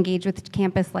never been engaged with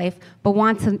campus life, but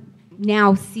want to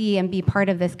now see and be part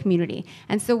of this community.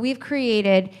 And so we've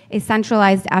created a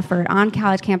centralized effort on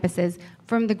college campuses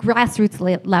from the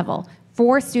grassroots level,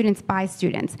 for students, by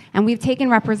students. And we've taken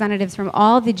representatives from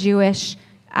all the Jewish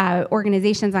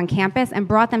organizations on campus and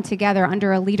brought them together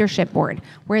under a leadership board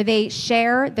where they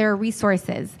share their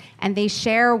resources and they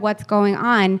share what's going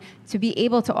on to be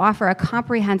able to offer a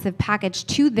comprehensive package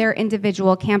to their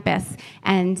individual campus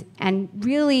and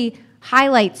really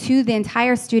highlight to the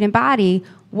entire student body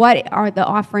what are the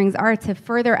offerings are to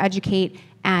further educate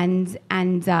and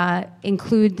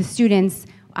include the students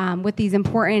with these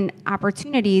important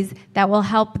opportunities that will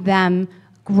help them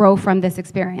grow from this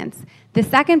experience. The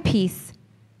second piece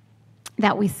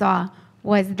that we saw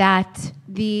was that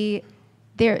we've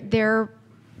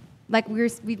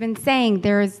been saying,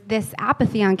 there's this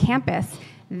apathy on campus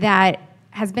that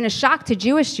has been a shock to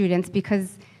Jewish students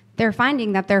because they're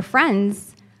finding that their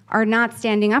friends are not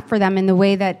standing up for them in the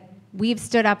way that we've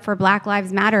stood up for Black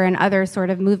Lives Matter and other sort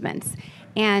of movements.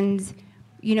 And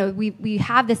we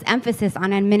have this emphasis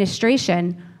on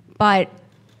administration, but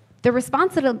the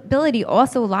responsibility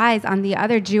also lies on the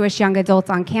other Jewish young adults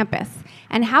on campus.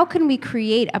 And how can we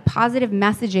create a positive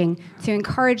messaging to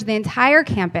encourage the entire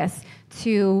campus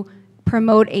to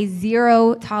promote a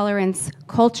zero tolerance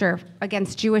culture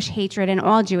against Jewish hatred and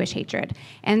all Jewish hatred?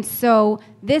 And so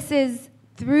this is,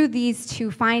 through these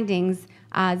two findings,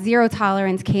 zero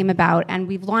tolerance came about, and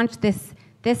we've launched this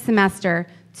semester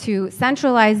to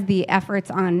centralize the efforts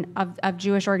of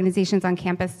Jewish organizations on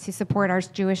campus to support our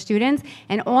Jewish students,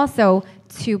 and also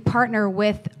to partner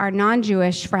with our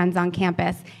non-Jewish friends on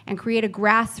campus and create a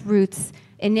grassroots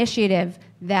initiative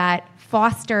that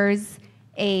fosters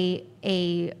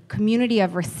a community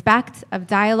of respect, of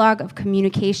dialogue, of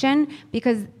communication,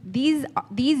 because these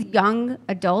young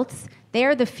adults, they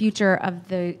are the future of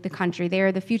the country. They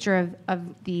are the future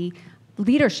of the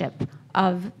leadership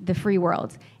of the free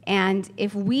world. And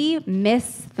if we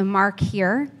miss the mark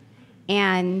here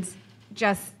and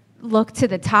just look to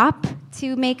the top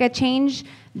to make a change,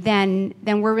 then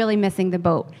we're really missing the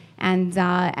boat.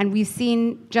 And we've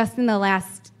seen just in the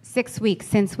last 6 weeks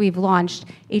since we've launched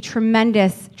a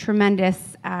tremendous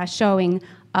showing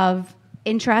of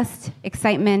interest,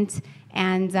 excitement,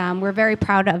 and we're very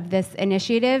proud of this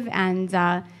initiative,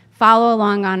 and follow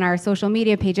along on our social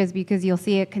media pages because you'll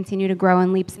see it continue to grow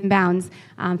in leaps and bounds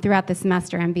throughout the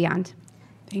semester and beyond.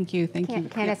 Thank you.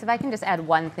 Candice, if I can just add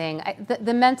one thing.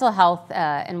 The mental health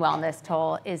and wellness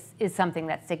toll is something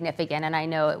that's significant, and I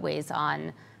know it weighs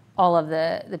on all of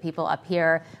the people up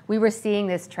here. We were seeing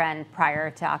this trend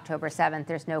prior to October 7th.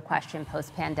 There's no question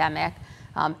post-pandemic.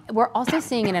 We're also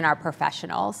seeing it in our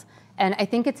professionals. And I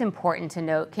think it's important to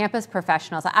note campus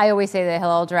professionals. I always say the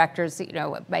Hillel directors, you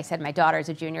know, I said my daughter's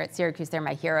a junior at Syracuse, they're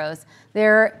my heroes.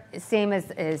 They're same as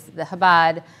the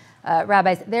Chabad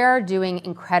rabbis. They're doing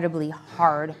incredibly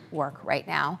hard work right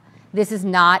now. This is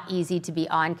not easy to be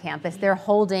on campus. They're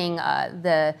holding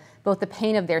both the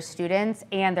pain of their students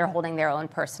and they're holding their own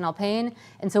personal pain.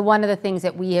 And so one of the things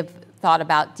that we have thought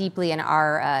about deeply and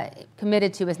are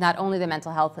committed to is not only the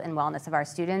mental health and wellness of our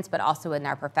students, but also in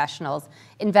our professionals,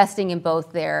 investing in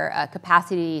both their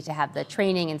capacity to have the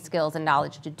training and skills and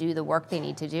knowledge to do the work they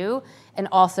need to do, and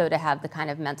also to have the kind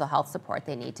of mental health support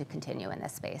they need to continue in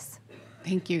this space.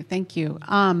 Thank you, thank you.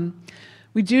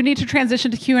 We do need to transition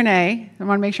to Q&A. I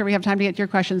want to make sure we have time to get to your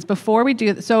questions. Before we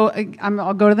do, so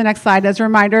I'll go to the next slide. As a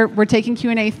reminder, we're taking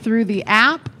Q&A through the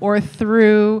app or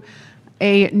through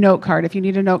a note card. If you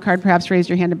need a note card, perhaps raise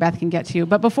your hand and Beth can get to you.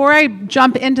 But before I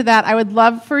jump into that, I would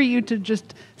love for you to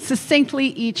just succinctly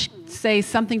each say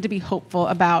something to be hopeful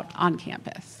about on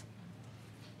campus.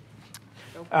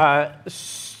 Wow.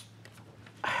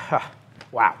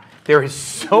 There's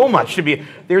so much to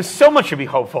be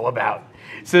hopeful about.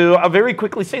 So I'll very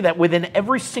quickly say that within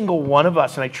every single one of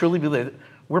us, and I truly believe that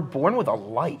we're born with a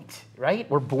light, right?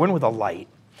 We're born with a light.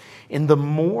 And the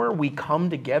more we come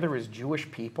together as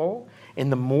Jewish people,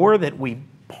 and the more that we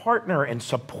partner and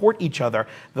support each other,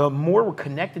 the more we're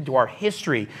connected to our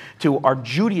history, to our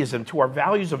Judaism, to our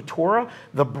values of Torah,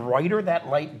 the brighter that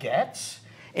light gets.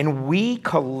 And we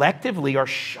collectively are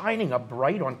shining a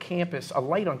light on campus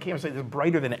that is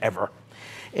brighter than ever.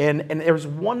 And there's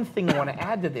one thing I want to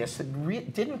add to this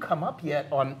that didn't come up yet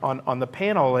on the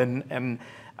panel, and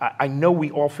I know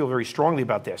we all feel very strongly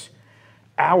about this.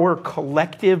 Our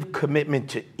collective commitment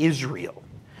to Israel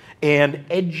and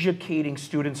educating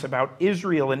students about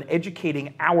Israel and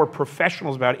educating our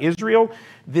professionals about Israel.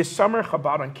 This summer,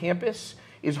 Chabad on Campus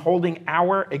is holding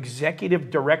our executive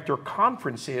director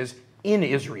conferences in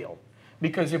Israel.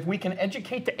 Because if we can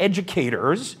educate the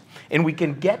educators and we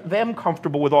can get them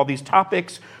comfortable with all these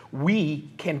topics, we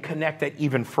can connect that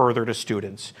even further to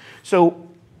students. So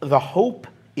the hope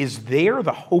is there.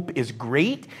 The hope is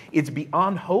great. It's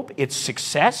beyond hope. It's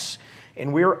success.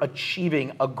 And we're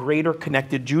achieving a greater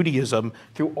connected Judaism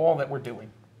through all that we're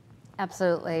doing.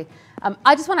 Absolutely.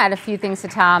 I just want to add a few things to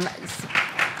Tom.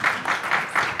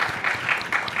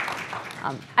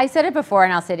 I said it before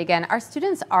and I'll say it again. Our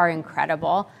students are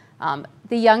incredible.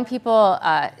 The young people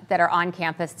that are on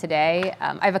campus today,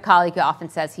 I have a colleague who often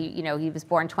says he was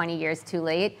born 20 years too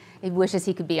late. He wishes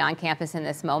he could be on campus in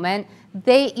this moment.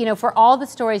 They, for all the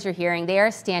stories you're hearing, they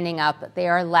are standing up. They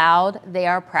are loud. They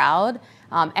are proud.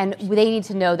 And they need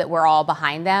to know that we're all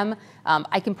behind them.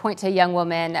 I can point to a young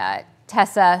woman,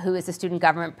 Tessa, who is the student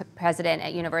government president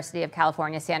at University of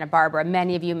California, Santa Barbara.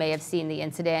 Many of you may have seen the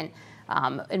incident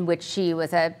in which she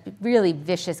was a really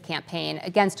vicious campaign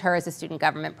against her as a student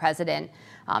government president,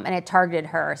 and it targeted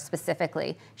her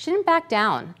specifically. She didn't back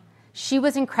down. She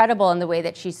was incredible in the way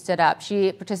that she stood up.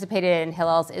 She participated in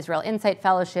Hillel's Israel Insight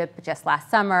Fellowship just last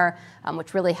summer,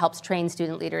 which really helps train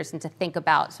student leaders and to think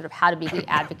about sort of how to be the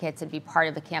advocates and be part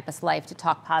of the campus life to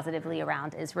talk positively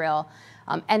around Israel.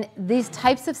 And these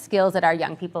types of skills that our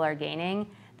young people are gaining,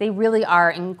 they really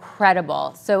are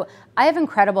incredible. So I have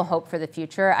incredible hope for the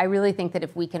future. I really think that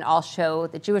if we can all show,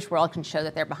 the Jewish world can show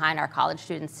that they're behind our college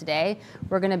students today,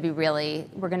 we're going to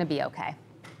be okay.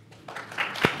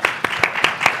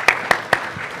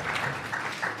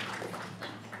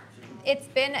 It's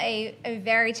been a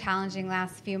very challenging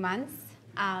last few months.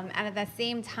 And at the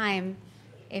same time,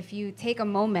 if you take a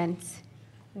moment,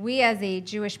 we as a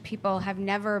Jewish people have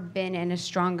never been in a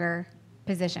stronger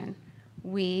position.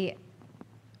 We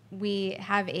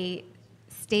have a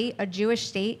state, a Jewish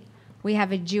state. We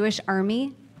have a Jewish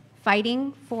army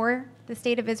fighting for the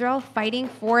state of Israel, fighting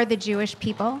for the Jewish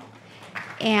people.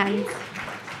 And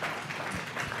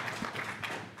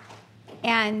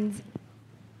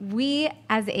we,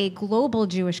 as a global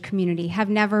Jewish community, have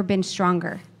never been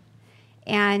stronger.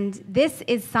 And this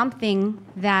is something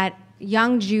that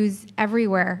young Jews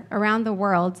everywhere around the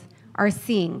world are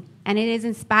seeing. And it is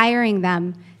inspiring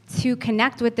them to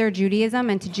connect with their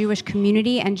Judaism and to Jewish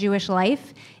community and Jewish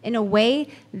life in a way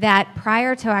that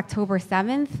prior to October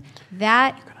 7th,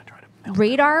 that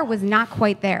radar was not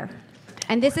quite there.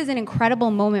 And this is an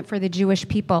incredible moment for the Jewish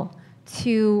people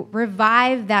to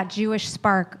revive that Jewish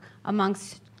spark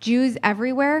amongst Jews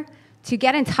everywhere, to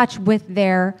get in touch with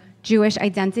their Jewish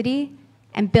identity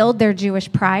and build their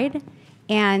Jewish pride,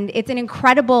 And it's an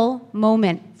incredible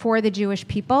moment for the Jewish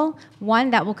people, one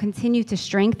that will continue to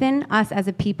strengthen us as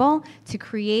a people to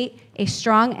create a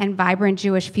strong and vibrant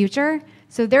Jewish future.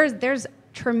 So there's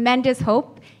tremendous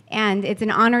hope, and it's an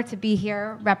honor to be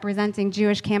here representing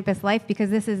Jewish campus life because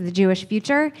this is the Jewish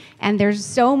future, and there's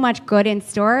so much good in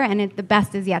store, and the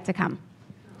best is yet to come.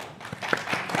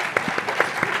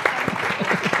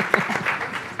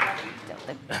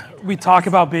 We talk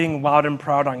about being loud and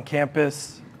proud on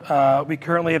campus. We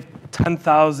currently have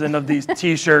 10,000 of these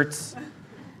T-shirts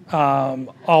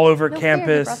all over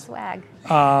campus.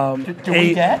 Did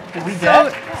we get?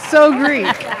 So Greek.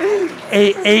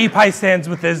 AEPI stands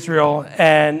with Israel,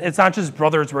 and it's not just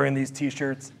brothers wearing these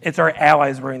T-shirts, it's our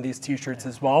allies wearing these T-shirts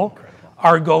as well.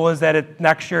 Our goal is that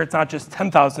next year it's not just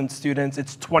 10,000 students,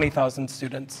 it's 20,000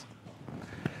 students.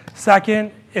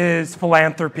 Second is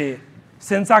philanthropy.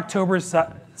 Since October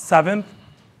 7th,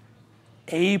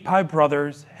 AEPI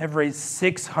brothers have raised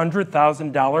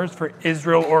 $600,000 for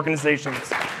Israel organizations.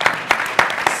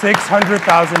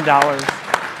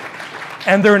 $600,000.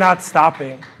 And they're not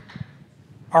stopping.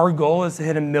 Our goal is to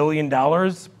hit $1 million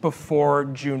before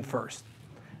June 1st.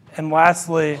 And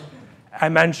lastly, I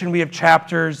mentioned we have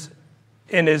chapters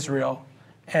in Israel.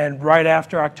 And right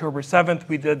after October 7th,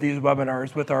 we did these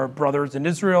webinars with our brothers in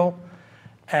Israel.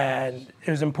 And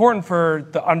it was important for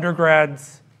the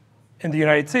undergrads in the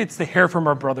United States to hear from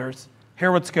our brothers,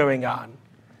 hear what's going on.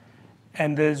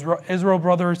 And the Israel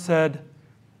brothers said,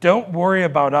 don't worry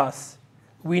about us.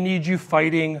 We need you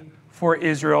fighting for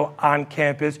Israel on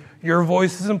campus. Your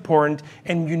voice is important,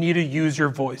 and you need to use your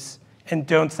voice. And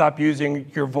don't stop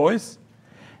using your voice.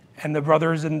 And the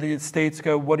brothers in the States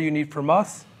go, what do you need from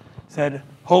us? Said,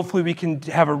 hopefully we can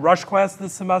have a rush class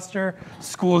this semester.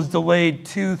 School is delayed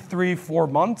 2, 3, 4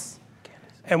 months.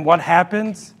 And what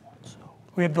happens?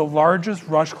 We have the largest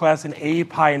rush class in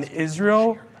AEPI in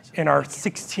Israel in our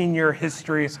 16-year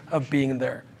history of being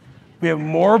there. We have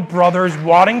more brothers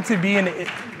wanting to be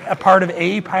a part of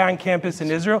AEPI on campus in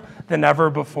Israel than ever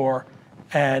before.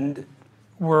 And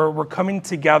we're coming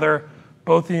together,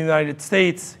 both in the United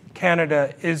States,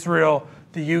 Canada, Israel,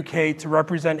 the UK, to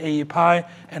represent AEPI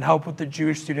and help with the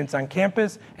Jewish students on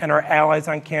campus and our allies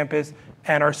on campus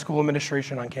and our school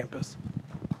administration on campus.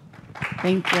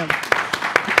 Thank you.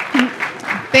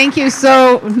 Thank you.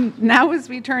 So now as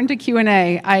we turn to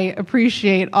Q&A, I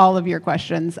appreciate all of your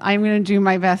questions. I'm going to do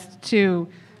my best to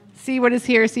see what is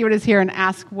here, and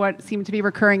ask what seem to be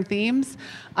recurring themes.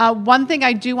 One thing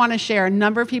I do want to share, a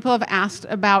number of people have asked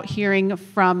about hearing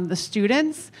from the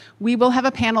students. We will have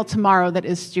a panel tomorrow that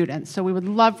is students, so we would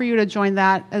love for you to join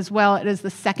that as well. It is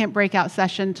the second breakout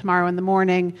session tomorrow in the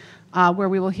morning, where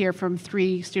we will hear from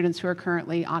 3 students who are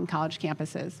currently on college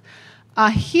campuses.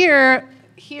 Here,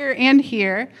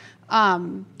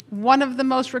 one of the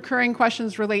most recurring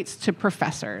questions relates to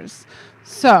professors.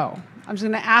 So I'm just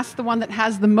going to ask the one that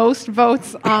has the most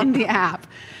votes on the app.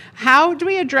 How do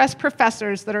we address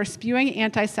professors that are spewing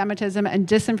anti-Semitism and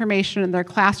disinformation in their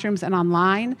classrooms and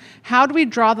online? How do we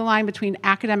draw the line between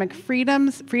academic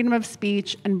freedoms, freedom of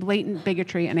speech, and blatant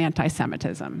bigotry and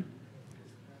anti-Semitism?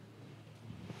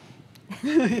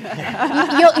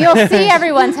 You'll see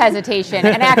everyone's hesitation.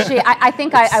 And actually, I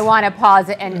think I want to pause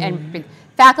and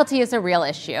faculty is a real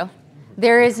issue.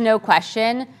 There is no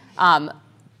question.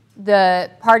 The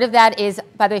part of that is,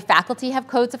 by the way, faculty have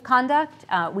codes of conduct.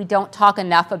 We don't talk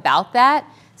enough about that.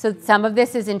 So some of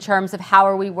this is in terms of how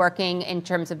are we working in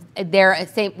terms of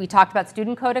we talked about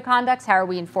student code of conducts, how are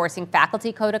we enforcing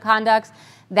faculty code of conducts?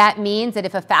 That means that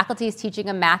if a faculty is teaching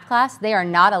a math class, they are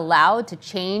not allowed to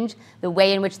change the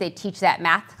way in which they teach that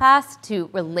math class to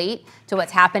relate to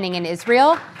what's happening in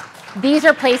Israel. These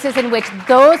are places in which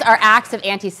those are acts of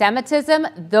anti-Semitism.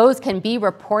 Those can be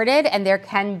reported, and there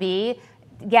can be,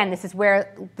 again, this is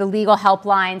where the legal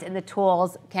helplines and the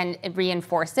tools can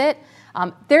reinforce it.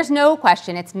 There's no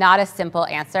question, it's not a simple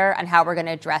answer on how we're going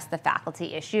to address the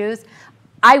faculty issues.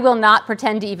 I will not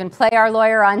pretend to even play our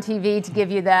lawyer on TV to give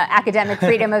you the academic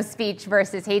freedom of speech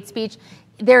versus hate speech.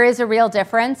 There is a real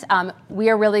difference.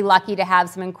 We are really lucky to have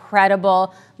some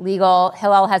incredible legal.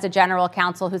 Hillel has a general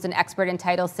counsel who's an expert in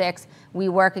Title VI. We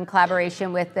work in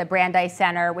collaboration with the Brandeis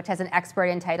Center, which has an expert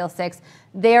in Title VI.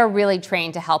 They're really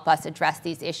trained to help us address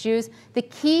these issues. The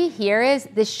key here is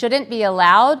this shouldn't be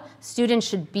allowed. Students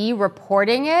should be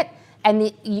reporting it, and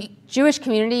the Jewish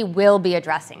community will be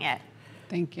addressing it.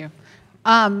 Thank you.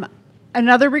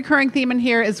 Another recurring theme in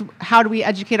here is how do we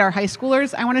educate our high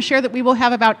schoolers? I want to share that we will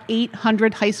have about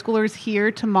 800 high schoolers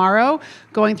here tomorrow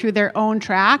going through their own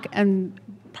track and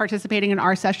participating in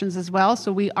our sessions as well.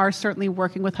 So we are certainly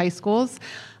working with high schools.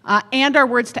 And our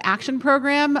Words to Action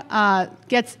program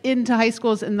gets into high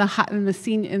schools in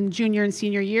in junior and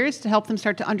senior years to help them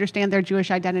start to understand their Jewish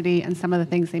identity and some of the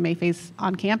things they may face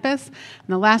on campus. And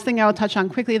the last thing I will touch on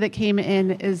quickly that came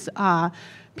in is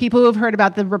people who have heard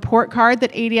about the report card that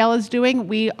ADL is doing.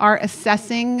 We are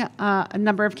assessing a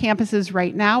number of campuses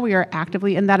right now. We are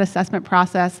actively in that assessment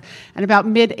process. And about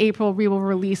mid-April, we will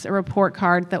release a report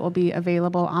card that will be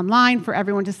available online for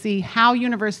everyone to see how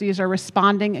universities are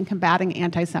responding and combating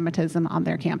anti-Semitism on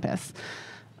their campus.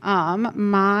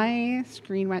 My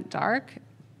screen went dark.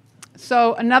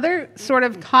 So another sort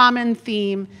of common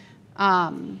theme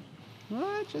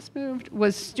just moved,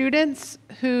 was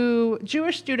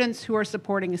Jewish students who are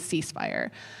supporting a ceasefire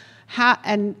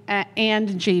and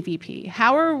JVP.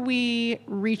 How are we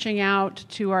reaching out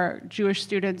to our Jewish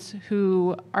students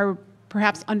who are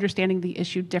perhaps understanding the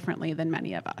issue differently than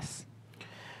many of us?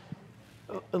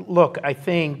 Look, I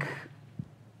think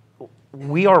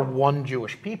we are one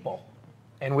Jewish people,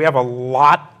 and we have a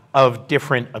lot of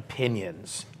different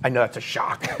opinions. I know that's a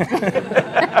shock,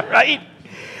 right?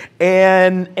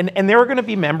 And there are going to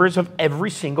be members of every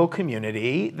single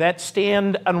community that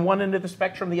stand on one end of the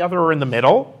spectrum, the other or in the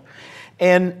middle.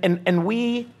 And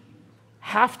we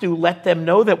have to let them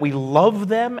know that we love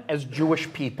them as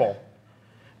Jewish people.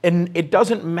 And it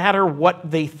doesn't matter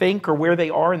what they think or where they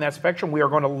are in that spectrum, we are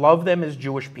going to love them as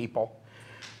Jewish people.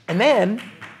 And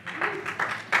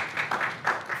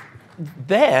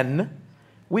then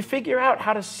we figure out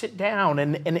how to sit down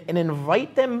and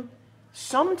invite them.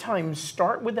 Sometimes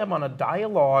start with them on a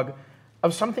dialogue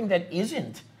of something that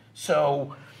isn't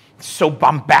so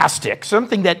bombastic,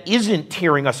 something that isn't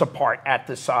tearing us apart at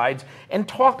the sides, and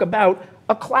talk about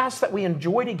a class that we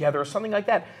enjoy together or something like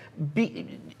that.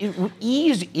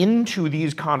 Ease into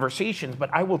these conversations, but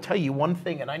I will tell you one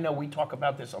thing, and I know we talk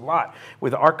about this a lot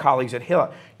with our colleagues at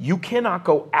Hillel. You cannot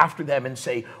go after them and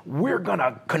say, we're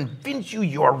gonna convince you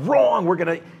you're wrong,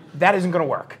 that isn't gonna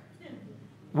work.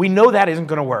 We know that isn't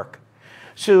gonna work.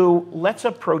 So let's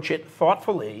approach it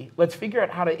thoughtfully. Let's figure out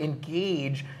how to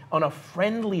engage on a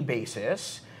friendly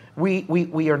basis. We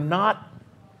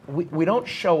don't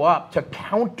show up to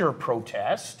counter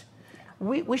protest.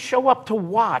 We show up to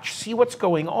watch, see what's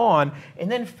going on, and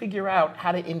then figure out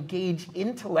how to engage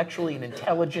intellectually and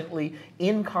intelligently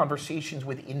in conversations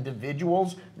with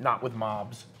individuals, not with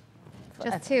mobs.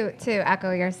 Just to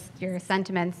echo your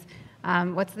sentiments,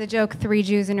 what's the joke? 3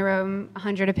 Jews in a room,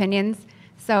 100 opinions.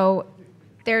 So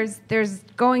there's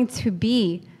going to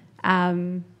be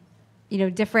different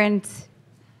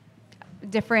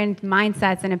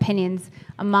mindsets and opinions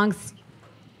amongst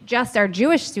just our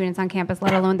Jewish students on campus,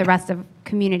 let alone the rest of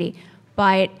community.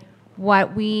 But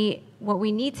what we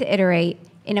need to iterate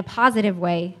in a positive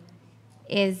way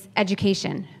is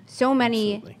education. So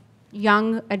many Absolutely.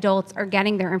 Young adults are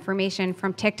getting their information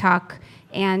from TikTok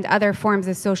and other forms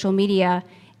of social media,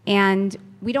 and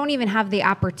we don't even have the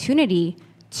opportunity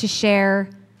to share.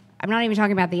 I'm not even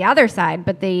talking about the other side,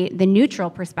 but the neutral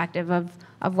perspective of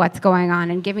what's going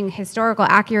on, and giving historical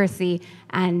accuracy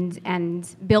and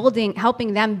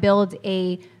helping them build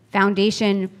a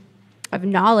foundation of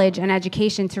knowledge and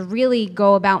education to really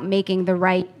go about making the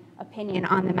right opinion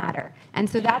on the matter. And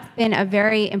so that's been a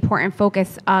very important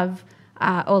focus of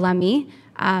Olami.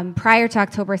 Prior to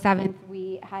October 7th,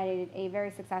 we had a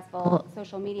very successful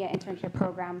social media internship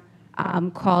program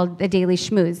called the Daily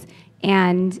Schmooze.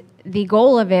 And the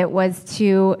goal of it was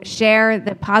to share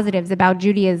the positives about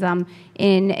Judaism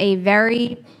in a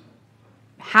very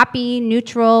happy,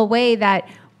 neutral way that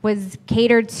was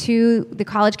catered to the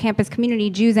college campus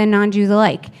community, Jews and non-Jews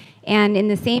alike. And in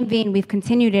the same vein, we've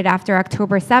continued it after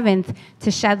October 7th to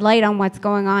shed light on what's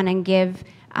going on and give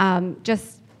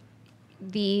just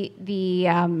the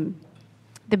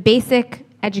basic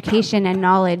education and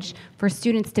knowledge for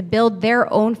students to build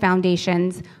their own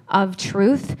foundations of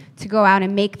truth, to go out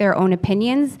and make their own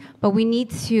opinions. But we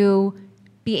need to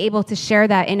be able to share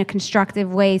that in a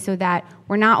constructive way so that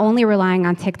we're not only relying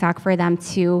on TikTok for them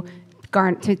to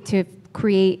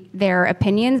create their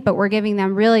opinions, but we're giving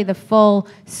them really the full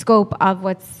scope of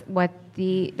what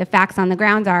the facts on the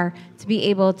ground are, to be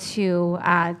able to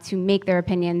make their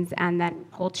opinions and then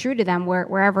hold true to them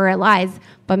wherever it lies,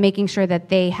 but making sure that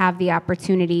they have the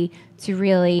opportunity to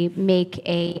really make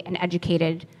an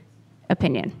educated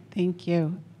opinion. Thank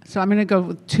you. So I'm going to go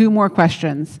with 2 more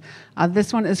questions.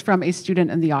 This one is from a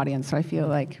student in the audience, so I feel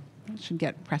like it should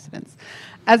get precedence.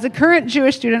 As a current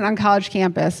Jewish student on college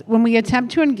campus, when we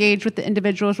attempt to engage with the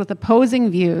individuals with opposing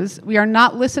views, we are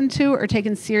not listened to or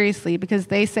taken seriously because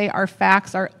they say our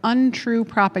facts are untrue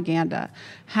propaganda.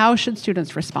 How should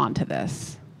students respond to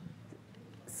this?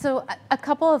 So a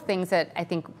couple of things that I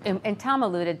think, and Tom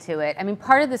alluded to it. I mean,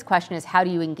 part of this question is how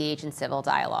do you engage in civil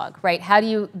dialogue, right? How do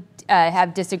you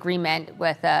have disagreement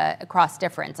with across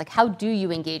difference? Like, how do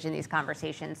you engage in these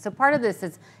conversations? So part of this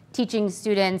is teaching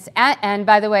students, and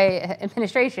by the way,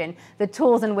 administration, the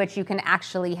tools in which you can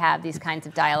actually have these kinds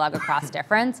of dialogue across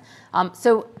difference.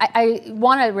 So I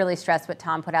want to really stress what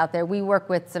Tom put out there. We work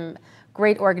with some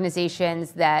great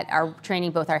organizations that are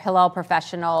training both our Hillel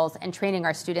professionals and training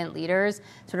our student leaders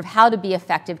sort of how to be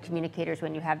effective communicators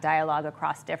when you have dialogue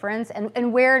across difference,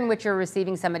 and where in which you're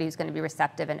receiving somebody who's going to be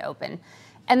receptive and open.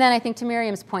 And then I think to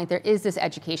Miriam's point, there is this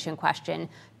education question.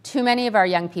 Too many of our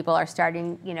young people are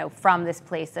starting, from this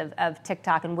place of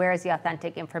TikTok and where is the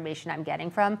authentic information I'm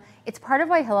getting from. It's part of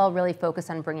why Hillel really focused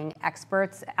on bringing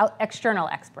experts, external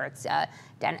experts,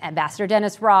 Ambassador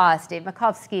Dennis Ross, Dave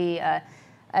Makovsky,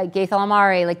 Gaithel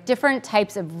Amari, like different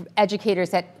types of educators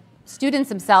that students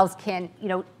themselves can,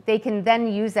 they can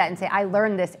then use that and say, I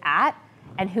learned this at,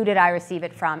 and who did I receive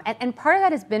it from? And part of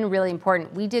that has been really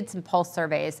important. We did some pulse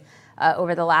surveys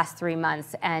over the last 3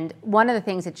 months, and one of the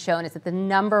things it's shown is that the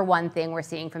number one thing we're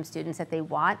seeing from students that they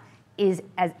want is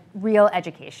as real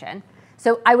education.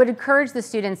 So I would encourage the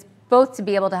students both to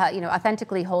be able to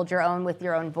authentically hold your own with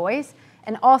your own voice,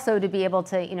 and also to be able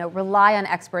to rely on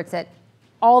experts that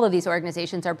all of these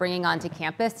organizations are bringing onto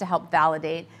campus to help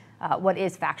validate what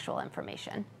is factual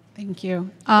information. Thank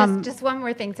you. Just one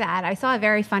more thing to add. I saw a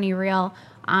very funny reel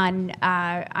on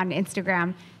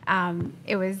Instagram.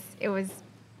 It was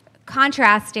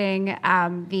contrasting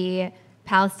the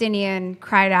Palestinian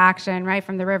cry to action, right,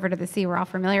 from the river to the sea. We're all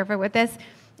familiar with this,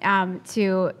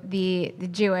 to the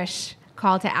Jewish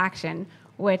call to action,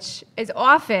 which is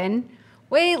often,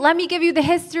 wait, let me give you the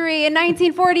history. In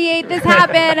 1948, this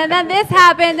happened, and then this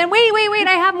happened, and wait,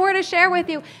 I have more to share with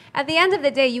you. At the end of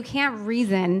the day, you can't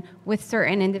reason with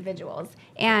certain individuals.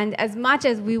 And as much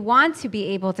as we want to be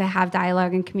able to have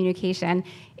dialogue and communication,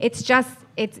 I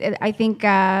think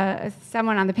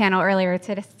someone on the panel earlier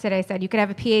today said you could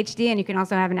have a PhD and you can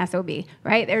also have an SOB,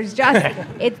 right? There's just,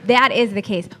 that is the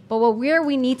case. But where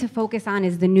we need to focus on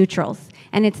is the neutrals.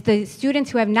 And it's the students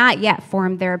who have not yet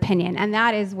formed their opinion. And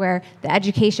that is where the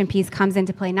education piece comes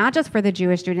into play, not just for the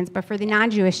Jewish students, but for the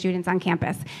non-Jewish students on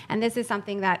campus. And this is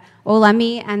something that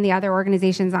Olami and the other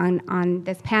organizations on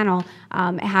this panel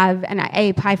have, and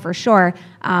API for sure,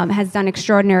 has done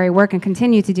extraordinary work and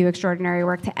continue to do extraordinary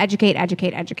work to educate.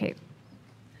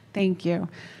 Thank you.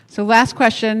 So last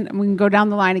question, and we can go down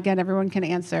the line again, everyone can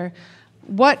answer.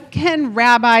 What can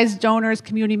rabbis, donors,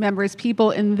 community members,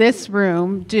 people in this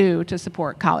room do to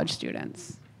support college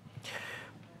students?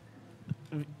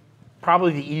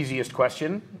 Probably the easiest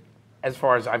question, as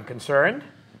far as I'm concerned.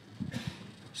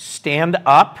 Stand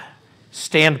up,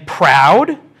 stand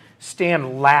proud,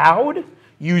 stand loud,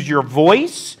 use your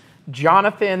voice.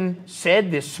 Jonathan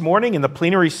said this morning in the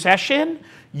plenary session,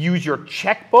 use your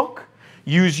checkbook,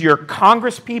 use your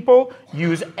congresspeople,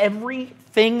 use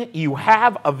everything you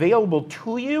have available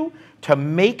to you to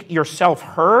make yourself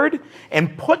heard,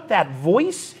 and put that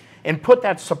voice and put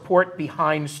that support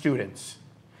behind students.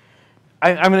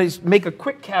 I'm going to make a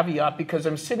quick caveat because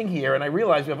I'm sitting here and I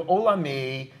realize we have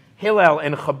Olami, Hillel,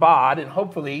 and Chabad, and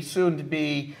hopefully soon to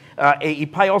be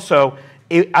AEPI also.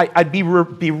 I'd be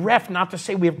bereft not to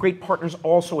say we have great partners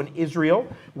also in Israel.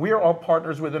 We are all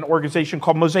partners with an organization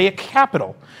called Mosaic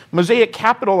Capital. Mosaic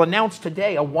Capital announced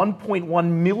today a $1.1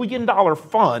 million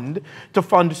fund to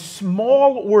fund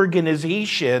small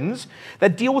organizations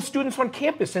that deal with students on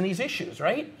campus and these issues,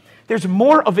 right? There's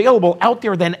more available out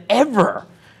there than ever.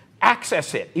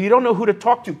 Access it. If you don't know who to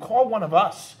talk to, call one of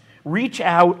us. Reach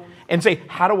out and say,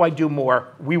 how do I do more?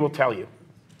 We will tell you.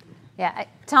 Yeah,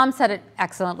 Tom said it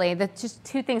excellently. Just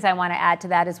two things I want to add to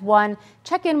that is, one,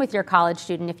 check in with your college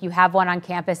student if you have one on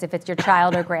campus, if it's your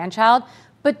child or grandchild.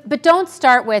 But don't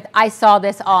start with, I saw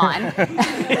this on.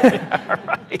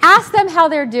 Right. Ask them how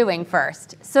they're doing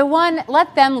first. So one,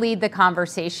 let them lead the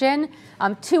conversation.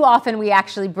 Too often we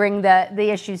actually bring the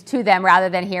issues to them rather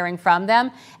than hearing from them.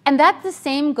 And that the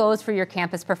same goes for your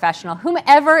campus professional,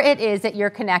 whomever it is that you're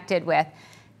connected with.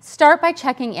 Start by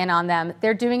checking in on them.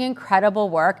 They're doing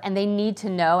incredible work, and they need to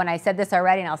know, and I said this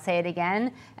already and I'll say it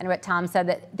again, and what Tom said,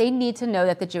 that they need to know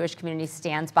that the Jewish community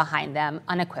stands behind them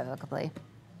unequivocally.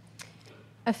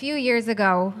 A few years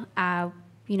ago, at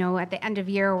the end of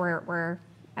year, we're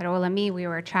at Olami, we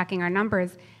were tracking our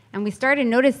numbers, and we started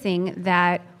noticing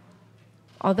that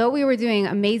although we were doing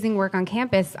amazing work on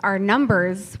campus, our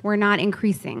numbers were not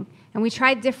increasing. And we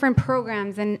tried different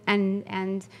programs and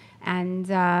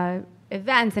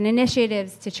events and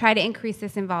initiatives to try to increase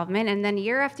this involvement. And then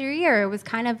year after year, it was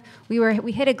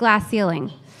we hit a glass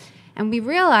ceiling. And we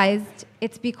realized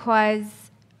it's because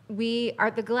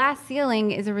the glass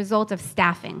ceiling is a result of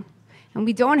staffing. And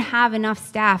we don't have enough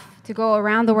staff to go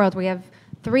around the world. We have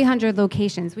 300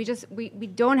 locations. We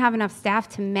don't have enough staff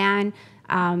to man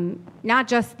not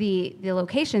just the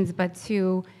locations, but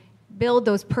to build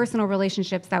those personal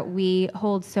relationships that we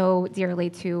hold so dearly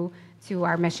to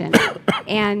our mission.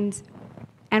 And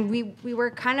we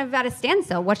were kind of at a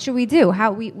standstill. What should we do?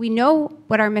 We know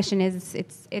what our mission is.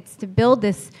 It's to build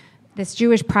this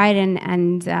Jewish pride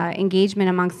and engagement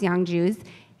amongst young Jews.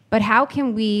 But how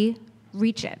can we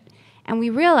reach it? And we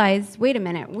realized, wait a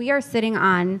minute, we are sitting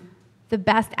on the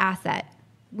best asset.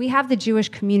 We have the Jewish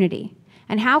community.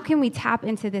 And how can we tap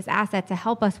into this asset to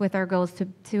help us with our goals,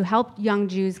 to help young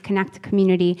Jews connect to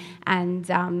community and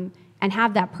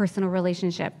have that personal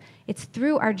relationship? It's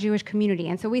through our Jewish community.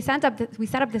 And so we set up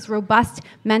this robust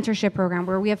mentorship program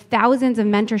where we have thousands of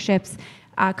mentorships,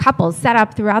 couples set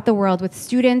up throughout the world with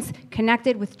students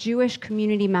connected with Jewish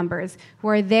community members who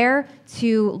are there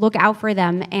to look out for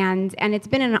them. And it's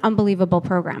been an unbelievable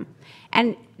program.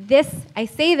 And I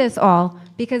say this all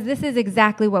because this is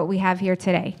exactly what we have here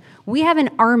today. We have an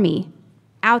army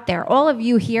out there. All of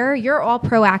you here, you're all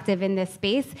proactive in this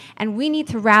space, and we need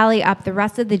to rally up the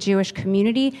rest of the Jewish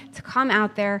community to come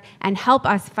out there and help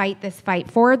us fight this fight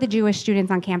for the Jewish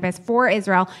students on campus, for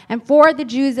Israel, and for the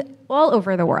Jews all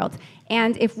over the world.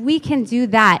 And if we can do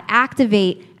that,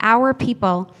 activate our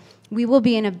people, we will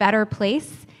be in a better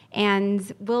place,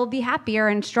 and we'll be happier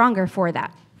and stronger for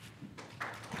that.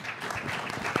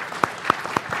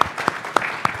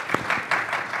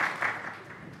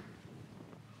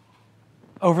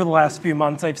 Over the last few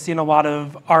months, I've seen a lot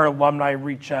of our alumni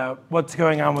reach out. What's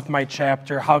going on with my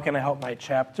chapter? How can I help my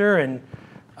chapter?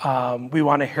 And we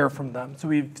want to hear from them. So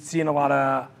we've seen a lot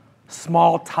of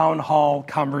small town hall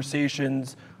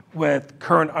conversations with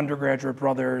current undergraduate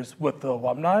brothers with the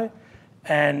alumni.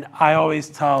 And I always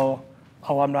tell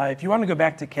alumni, if you want to go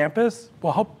back to campus,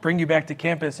 we'll help bring you back to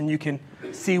campus and you can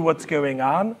see what's going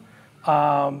on.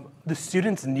 The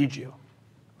students need you.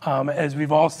 As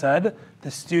we've all said, the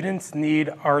students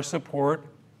need our support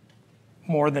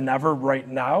more than ever right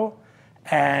now.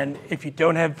 And if you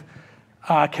don't have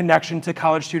a connection to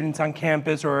college students on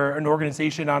campus or an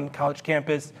organization on college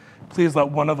campus, please let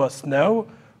one of us know.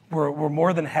 We're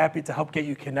more than happy to help get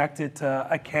you connected to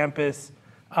a campus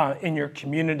in your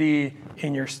community,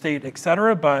 in your state, et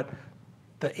cetera. But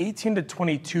the 18 to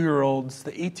 22-year-olds,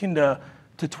 the 18 to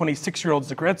 26-year-olds,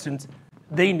 the grad students,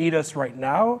 they need us right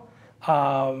now.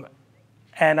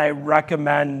 And I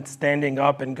recommend standing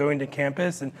up and going to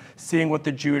campus and seeing what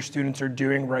the Jewish students are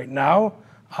doing right now.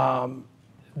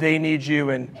 They need you,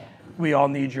 and we all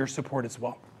need your support as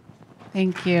well.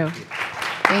 Thank you.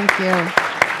 Thank you.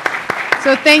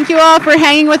 So thank you all for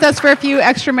hanging with us for a few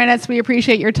extra minutes. We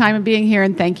appreciate your time and being here,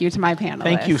 and thank you to my panelists.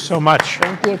 Thank you so much.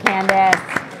 Thank you,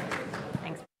 Candice.